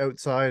someone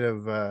outside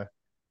of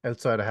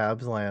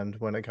Habs land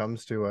when it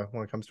comes to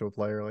a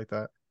player like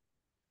that.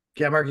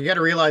 Yeah, Mark, you got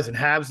to realize in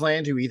Habs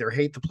land, you either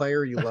hate the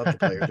player or you love the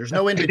player. There's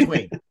no in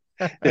between.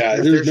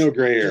 There's no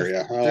gray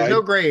area. There's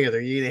no gray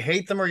area. You either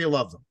hate them or you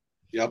love them.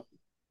 Yep.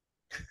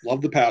 Love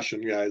the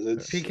passion, guys.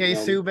 It's PK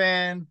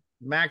Subban,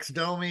 Max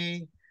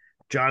Domi,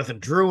 Jonathan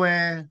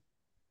Drouin,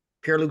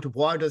 Pierre-Luc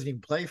Dubois doesn't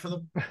even play for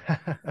them.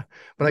 But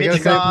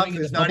Michkov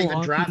is not even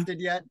drafted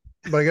yet.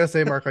 But I gotta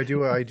say, Mark, I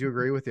do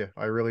agree with you.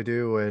 I really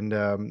do. And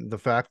the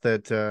fact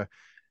that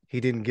he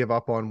didn't give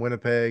up on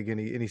Winnipeg and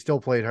he still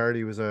played hard.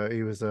 He was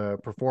a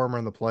performer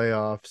in the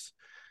playoffs.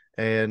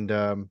 And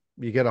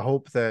you got to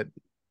hope that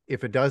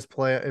if it does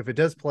play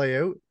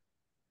out,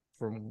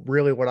 from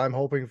really what I'm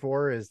hoping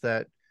for is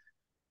that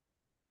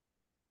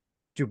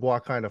Dubois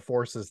kind of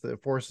forces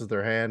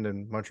their hand,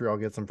 and Montreal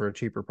gets him for a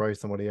cheaper price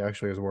than what he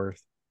actually is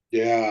worth.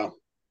 Yeah.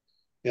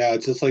 Yeah.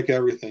 It's just like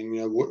everything,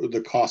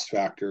 the cost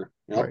factor.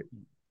 Yep. Right.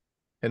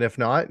 And if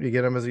not, you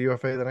get him as a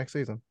UFA the next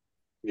season.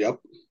 Yep.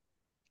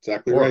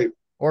 Exactly Or right.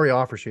 or you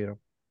offer sheet him.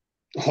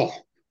 Oh,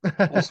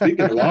 well,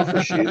 speaking of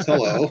offer sheets,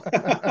 hello.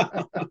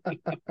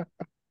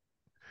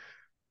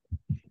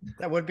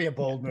 That would be a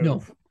bold No.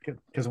 move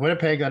because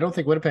Winnipeg. I don't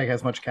think Winnipeg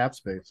has much cap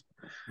space.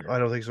 I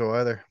don't think so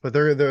either. But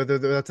they're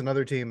that's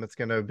another team that's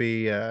going to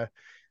be a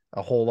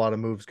whole lot of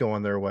moves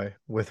going their way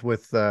with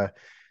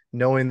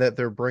knowing that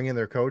they're bringing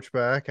their coach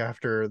back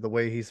after the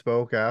way he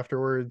spoke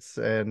afterwards,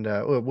 and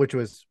which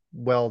was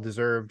well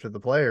deserved to the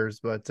players.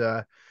 But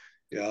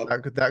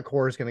Yep. that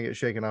core is going to get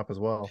shaken up as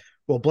well.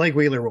 Well, Blake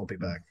Wheeler won't be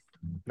back.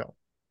 No.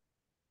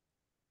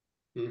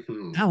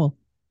 Mm-hmm. Well,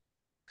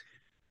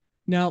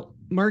 now,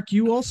 Mark,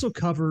 you also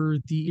cover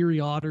the Erie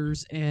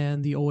Otters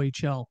and the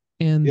OHL,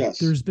 and Yes.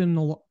 there's been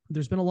a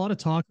lot of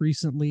talk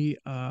recently,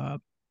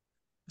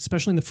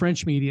 especially in the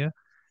French media,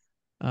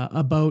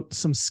 about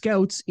some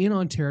scouts in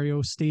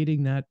Ontario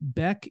stating that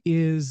Beck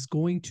is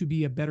going to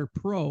be a better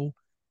pro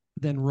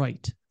than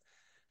Wright.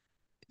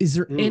 Is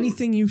there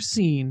anything you've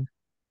seen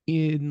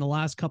in the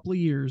last couple of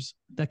years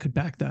that could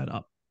back that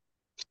up?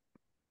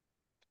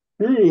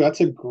 Ooh, that's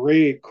a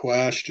great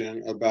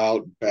question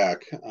about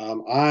Beck.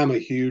 I'm a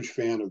huge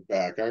fan of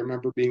Beck. I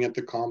remember being at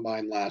the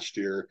Combine last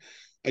year.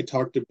 I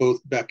talked to both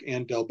Beck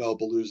and Del Bel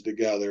Belluz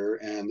together,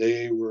 and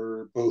they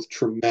were both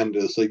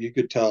tremendous. Like you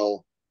could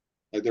tell,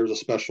 like there was a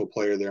special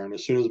player there. And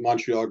as soon as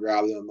Montreal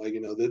grabbed them, like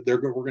we're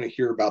going to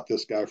hear about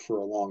this guy for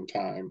a long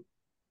time.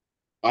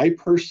 I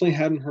personally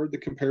hadn't heard the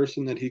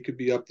comparison that he could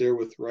be up there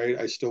with Wright.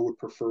 I still would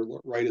prefer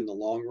Wright in the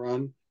long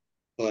run,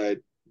 but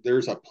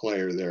there's a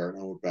player there.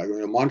 I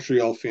mean, a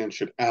Montreal fan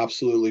should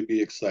absolutely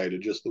be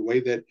excited. Just the way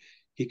that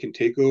he can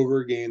take over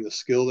a game, the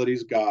skill that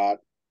he's got.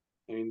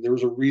 I mean, there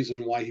was a reason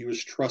why he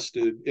was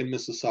trusted in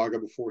Mississauga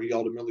before he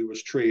ultimately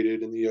was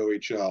traded in the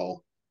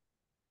OHL.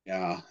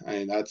 Yeah, I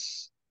mean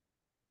that's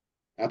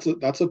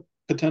a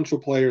potential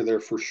player there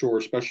for sure,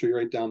 especially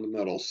right down the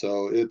middle.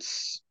 So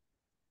it's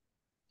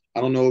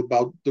I don't know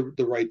about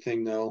the right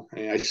thing though. I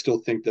mean, I still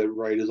think that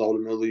Wright is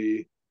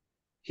ultimately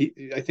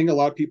I think a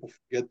lot of people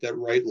forget that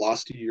Wright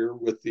lost a year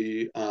with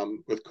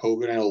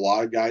COVID. I know a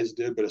lot of guys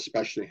did, but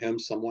especially him,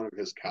 someone of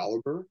his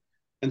caliber.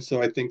 And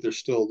so I think there's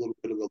still a little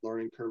bit of a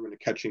learning curve into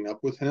catching up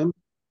with him.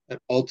 And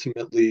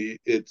ultimately,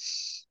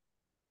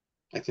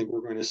 I think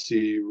we're going to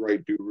see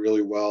Wright do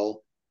really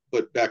well,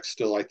 but Beck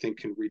still, I think,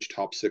 can reach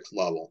top six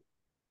level,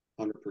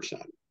 100%.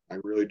 I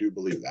really do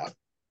believe that.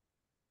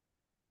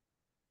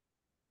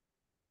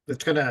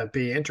 It's going to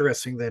be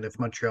interesting then if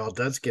Montreal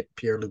does get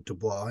Pierre-Luc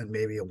Dubois and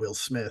maybe a Will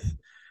Smith.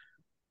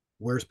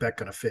 Where's Beck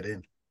going to fit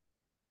in?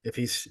 If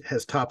he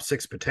has top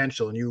six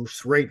potential, and you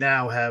right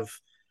now have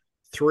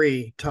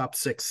 3 top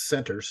 6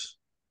 centers.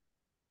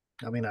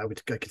 I mean, I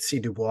could see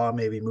Dubois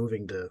maybe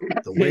moving to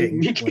the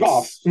wing.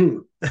 Michkov.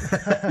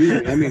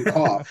 I mean,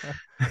 cough.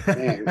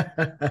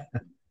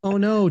 Oh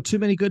no, too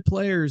many good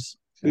players.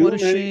 What a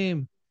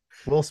shame.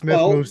 Will Smith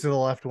moves to the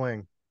left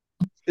wing.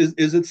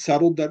 Is it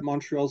settled that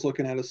Montreal's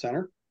looking at a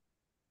center?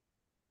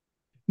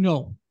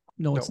 No,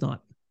 it's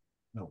not.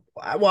 No.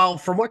 Well,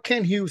 from what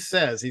Ken Hughes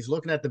says, he's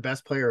looking at the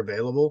best player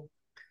available.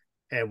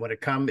 And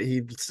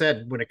he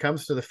said when it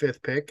comes to the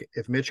 5th pick,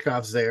 if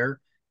Michkov's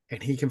there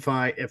and he can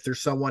find, if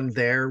there's someone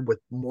there with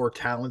more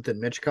talent than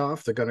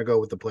Michkov, they're going to go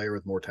with the player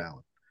with more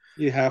talent.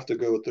 You have to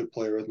go with the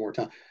player with more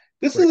talent.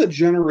 This is a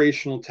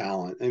generational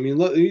talent. I mean,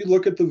 you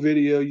look at the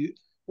video,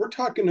 we're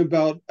talking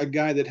about a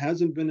guy that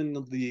hasn't been in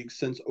the league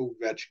since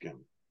Ovechkin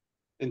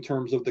in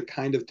terms of the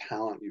kind of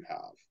talent you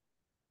have.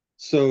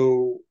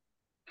 So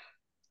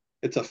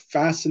it's a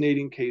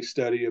fascinating case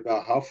study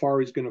about how far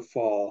he's going to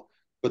fall,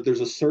 but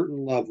there's a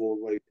certain level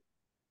like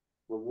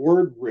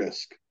reward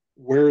risk.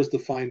 Where is the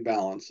fine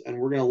balance? And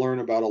we're going to learn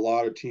about a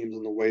lot of teams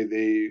and the way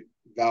they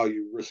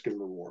value risk and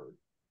reward.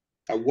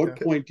 At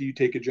what point do you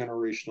take a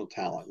generational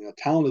talent?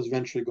 Talent is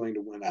eventually going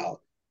to win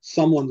out.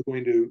 Someone's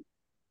going to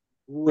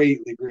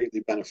greatly, greatly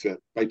benefit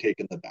by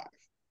taking the dive.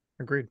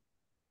 Agreed.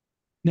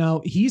 Now,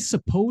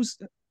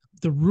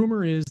 the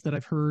rumor is that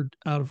I've heard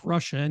out of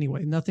Russia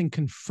anyway, nothing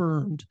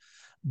confirmed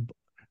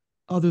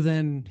other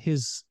than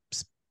his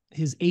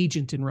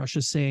agent in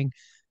Russia saying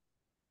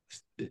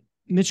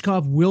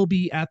Michkov will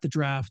be at the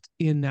draft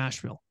in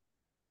Nashville.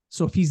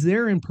 So if he's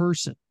there in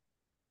person,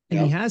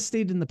 and he has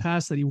stated in the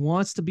past that he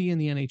wants to be in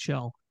the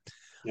NHL,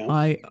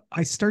 I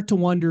start to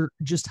wonder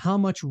just how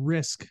much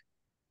risk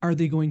are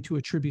they going to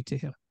attribute to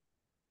him?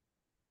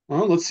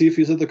 Well, let's see if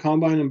he's at the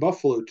Combine in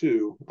Buffalo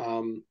too.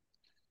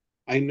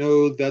 I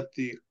know that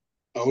the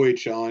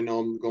OHL, I know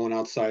I'm going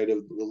outside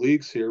of the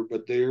leagues here,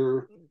 but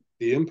the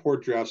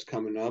import draft's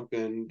coming up,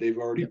 and they've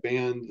already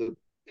banned the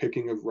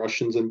picking of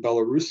Russians and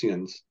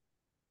Belarusians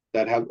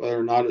that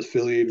are not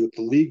affiliated with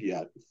the league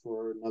yet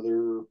for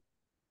another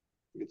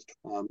it's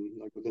like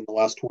within the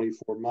last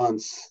 24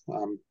 months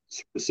sort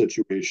of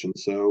situation.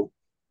 So,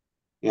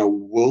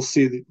 we'll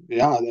see.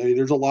 Yeah, I mean,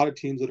 there's a lot of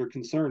teams that are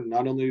concerned,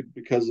 not only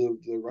because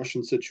of the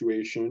Russian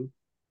situation,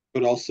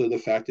 but also the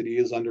fact that he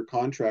is under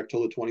contract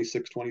till the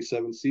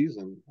 26-27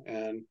 season.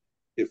 And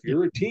if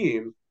you're a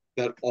team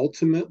that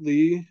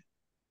ultimately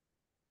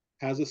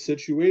has a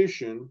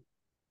situation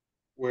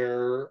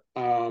where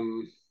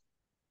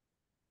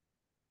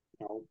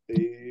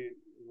they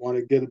want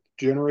to get a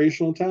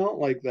generational talent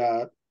like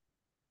that,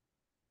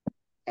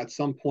 at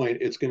some point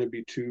it's going to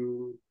be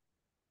too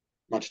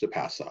much to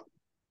pass up.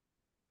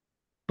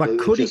 But It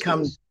just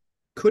is.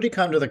 Could he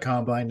come to the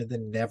combine and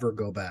then never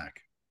go back?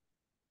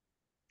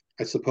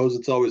 I suppose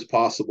it's always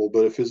possible,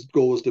 but if his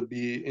goal is to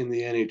be in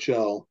the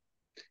NHL,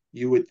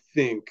 you would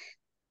think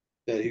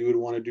that he would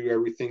want to do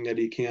everything that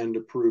he can to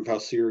prove how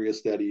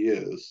serious that he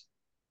is.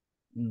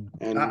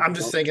 And I'm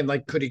just thinking,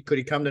 like, could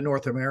he come to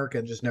North America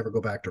and just never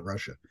go back to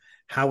Russia?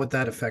 How would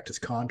that affect his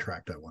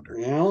contract, I wonder?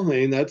 Well, I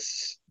mean,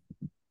 that's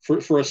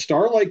for a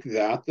star like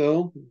that,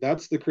 though,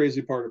 that's the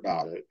crazy part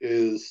about it,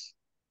 is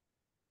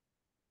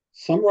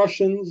some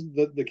Russians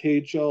that the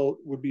KHL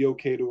would be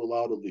okay to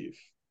allow to leave,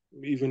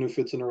 even if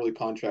it's an early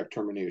contract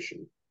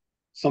termination.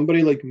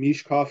 Somebody like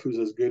Michkov, who's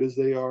as good as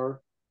they are,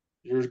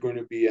 there's going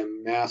to be a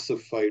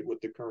massive fight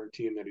with the current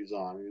team that he's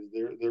on.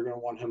 They're going to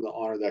want him to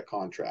honor that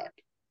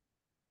contract.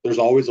 There's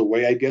always a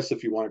way, I guess,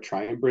 if you want to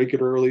try and break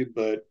it early,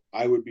 but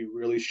I would be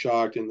really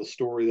shocked. And the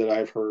story that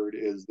I've heard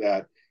is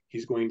that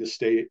he's going to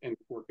stay and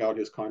work out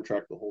his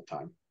contract the whole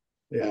time.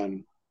 Yeah,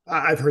 and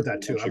I've heard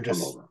that too. I'm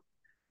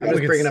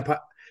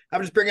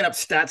just bringing up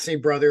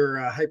Statsy brother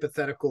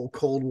hypothetical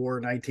Cold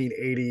War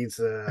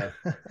 1980s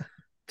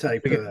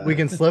type. We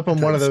can slip him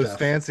one of those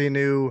fancy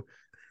new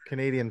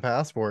Canadian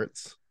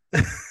passports.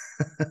 Right.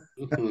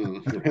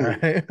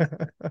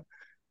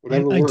 I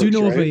do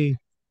know, right?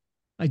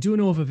 I do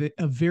know of a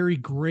very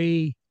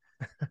gray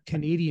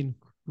Canadian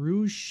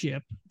cruise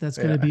ship that's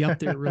going to be up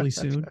there really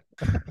soon.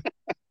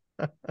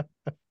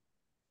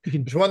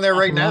 There's one there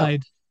right now.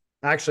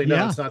 Actually,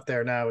 no, it's not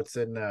there now. It's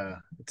in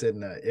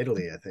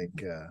Italy, I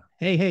think.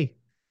 Hey,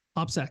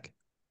 OPSEC.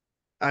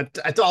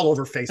 It's all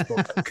over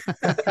Facebook.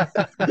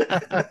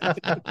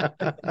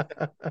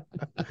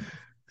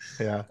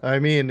 Yeah, I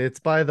mean, it's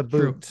by the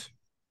boot.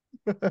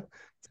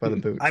 It's by the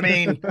boot. I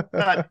mean,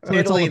 not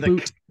Italy,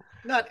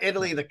 not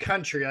Italy, the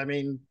country. I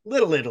mean,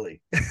 Little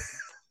Italy.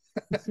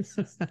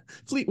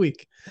 Fleet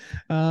Week.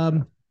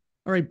 All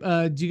right.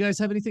 Do you guys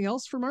have anything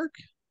else for Mark?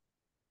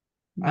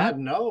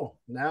 No.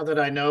 Now that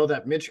I know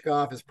that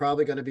Michkov is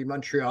probably going to be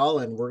Montreal,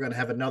 and we're going to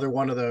have another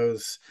one of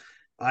those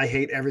I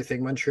hate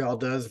everything Montreal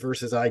does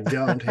versus I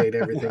don't hate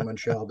everything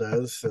Montreal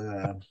does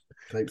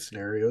type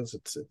scenarios.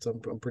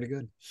 I'm pretty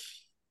good.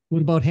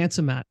 What about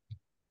Handsome Matt?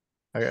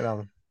 I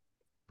got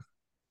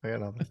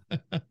nothing.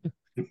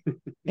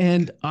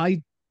 And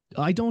I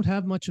don't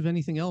have much of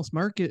anything else.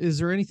 Mark, is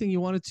there anything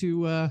you wanted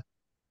to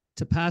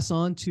pass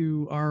on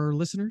to our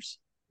listeners?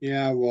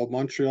 Yeah, well,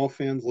 Montreal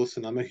fans,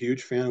 listen, I'm a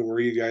huge fan of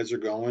where you guys are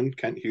going.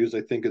 Kent Hughes,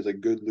 I think, is a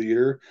good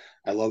leader.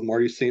 I love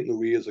Marty St.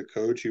 Louis as a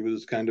coach. He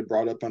was kind of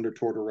brought up under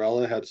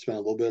Tortorella, had to spend a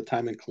little bit of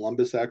time in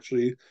Columbus,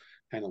 actually,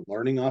 kind of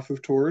learning off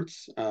of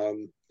Torts. I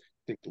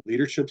think the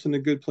leadership's in a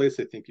good place.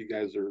 I think you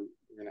guys are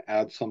going to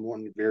add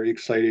someone very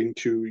exciting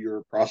to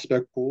your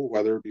prospect pool,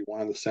 whether it be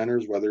one of the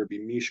centers, whether it be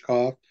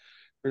Michkov.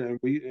 And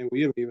we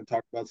haven't even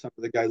talked about some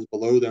of the guys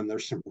below them.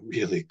 There's some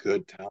really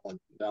good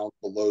talent down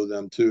below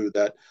them, too,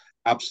 that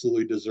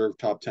absolutely deserve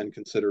top 10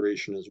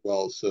 consideration as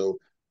well. So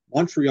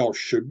Montreal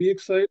should be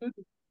excited.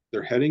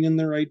 They're heading in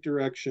the right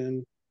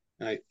direction.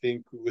 And I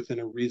think within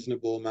a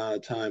reasonable amount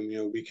of time,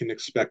 we can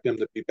expect them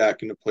to be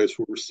back in a place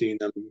where we're seeing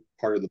them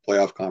part of the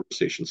playoff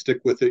conversation.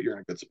 Stick with it. You're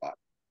in a good spot.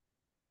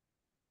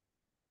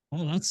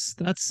 Well, that's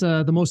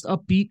the most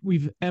upbeat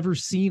we've ever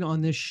seen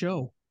on this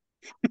show.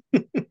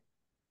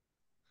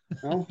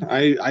 Well,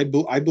 I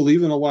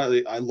believe in a lot.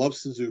 I love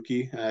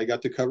Suzuki. I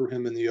got to cover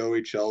him in the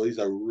OHL. He's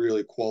a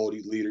really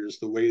quality leader. It's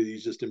the way that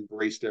he's just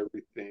embraced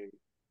everything.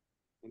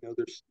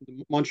 There's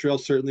Montreal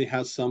certainly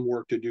has some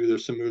work to do.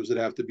 There's some moves that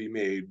have to be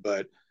made,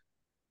 but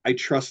I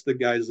trust the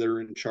guys that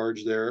are in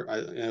charge there.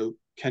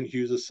 Ken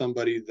Hughes is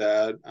somebody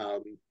that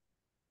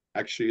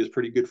actually is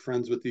pretty good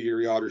friends with the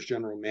Erie Otters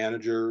general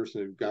manager.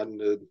 So I've gotten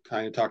to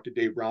kind of talk to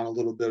Dave Brown a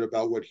little bit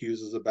about what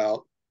Hughes is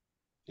about.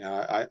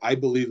 Yeah, I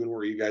believe in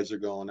where you guys are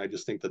going. I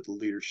just think that the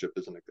leadership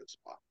is in a good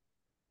spot.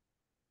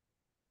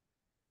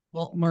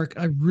 Well, Mark,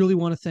 I really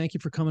want to thank you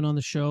for coming on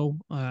the show,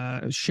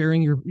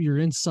 sharing your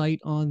insight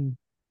on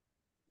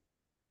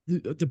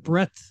the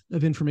breadth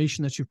of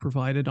information that you've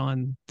provided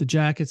on the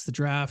Jackets, the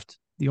draft,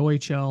 the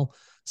OHL,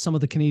 some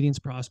of the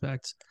Canadiens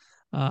prospects.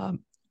 Why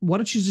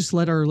don't you just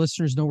let our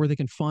listeners know where they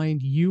can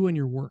find you and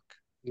your work?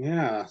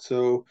 Yeah,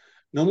 so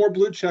no more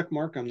blue check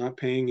mark. I'm not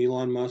paying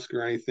Elon Musk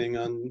or anything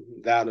on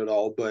that at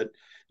all, but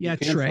you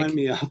can find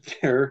me out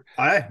there.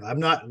 I'm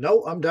not.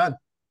 No, I'm done.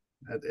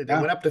 It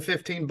went up to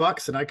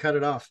 $15 and I cut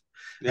it off.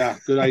 Yeah,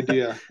 good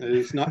idea.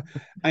 It's not.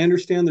 I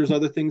understand there's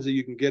other things that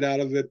you can get out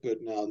of it, but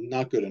no,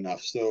 not good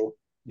enough. So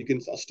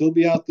I'll still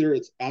be out there.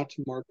 It's at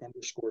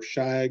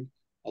Mark_Shag.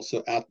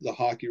 Also at the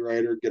Hockey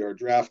Writer. Get our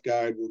draft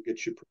guide. We'll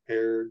get you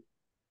prepared.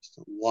 Just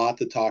a lot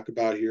to talk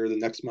about here. The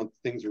next month,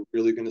 things are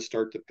really going to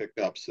start to pick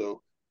up.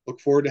 So look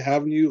forward to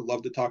having you.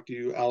 Love to talk to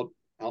you out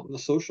in the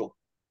social.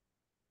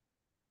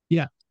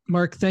 Yeah.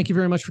 Mark, thank you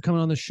very much for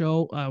coming on the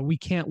show. We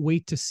can't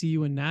wait to see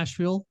you in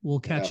Nashville. We'll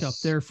catch up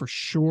there for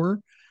sure.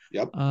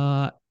 Yep.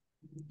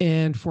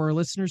 And for our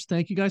listeners,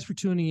 thank you guys for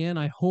tuning in.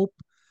 I hope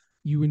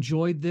you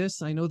enjoyed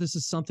this. I know this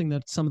is something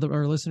that some of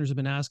our listeners have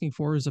been asking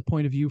for, is a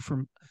point of view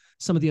from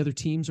some of the other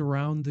teams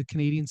around the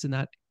Canadiens in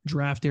that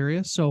draft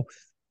area. So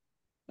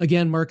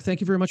again, Mark,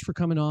 thank you very much for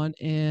coming on.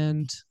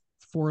 And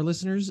for our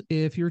listeners,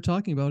 if you're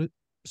talking about it,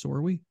 so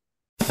are we.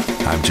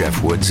 I'm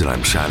Jeff Woods, and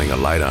I'm shining a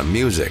light on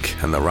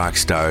music and the rock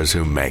stars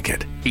who make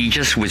it. He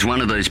just was one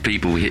of those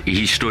people,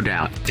 he stood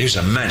out. He was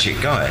a magic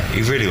guy.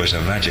 He really was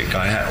a magic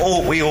guy.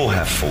 We all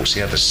have faults. He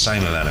had the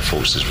same amount of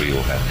faults as we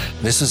all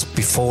have. This was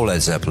before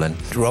Led Zeppelin.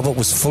 Robert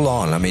was full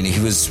on. I mean, he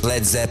was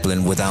Led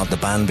Zeppelin without the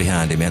band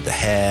behind him. He had the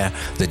hair,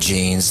 the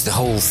jeans, the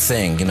whole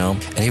thing, you know,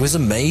 and he was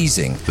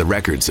amazing. The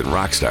Records and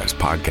Rockstars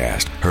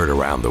podcast, heard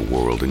around the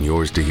world and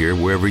yours to hear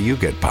wherever you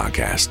get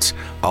podcasts.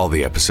 All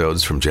the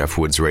episodes from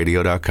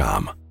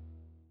jeffwoodsradio.com.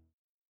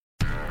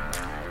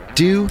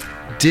 Do,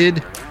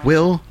 Did,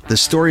 Will, the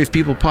Story of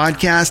People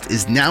podcast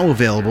is now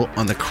available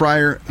on the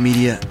Crier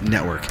Media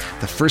Network.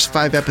 The first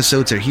 5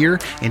 episodes are here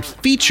and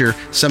feature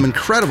some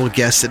incredible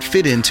guests that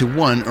fit into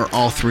one or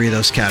all 3 of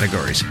those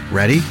categories.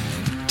 Ready?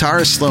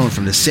 Tara Sloan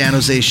from the San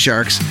Jose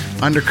Sharks,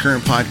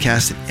 Undercurrent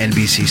podcast at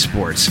NBC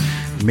Sports.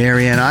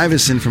 Marianne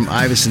Iveson from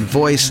Iveson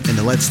Voice and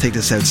the Let's Take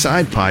This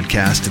Outside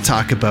podcast to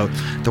talk about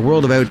the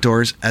world of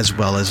outdoors as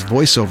well as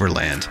voiceover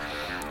land.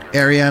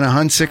 Ariana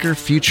Hunsicker,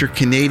 future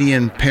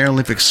Canadian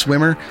Paralympic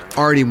swimmer,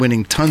 already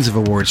winning tons of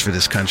awards for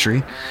this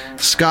country.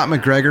 Scott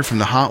McGregor from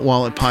the Hot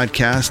Wallet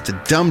podcast to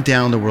dumb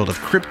down the world of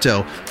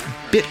crypto,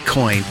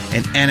 Bitcoin,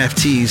 and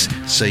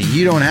NFTs so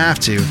you don't have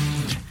to.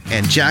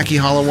 And Jackie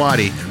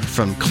Holowati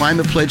from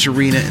Climate Pledge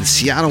Arena in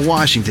Seattle,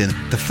 Washington,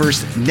 the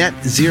first net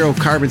zero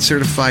carbon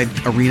certified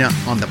arena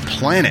on the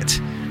planet.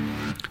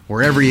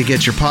 Wherever you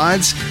get your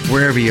pods,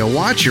 wherever you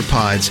watch your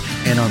pods,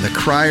 and on the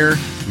Crier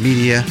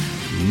Media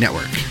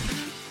Network.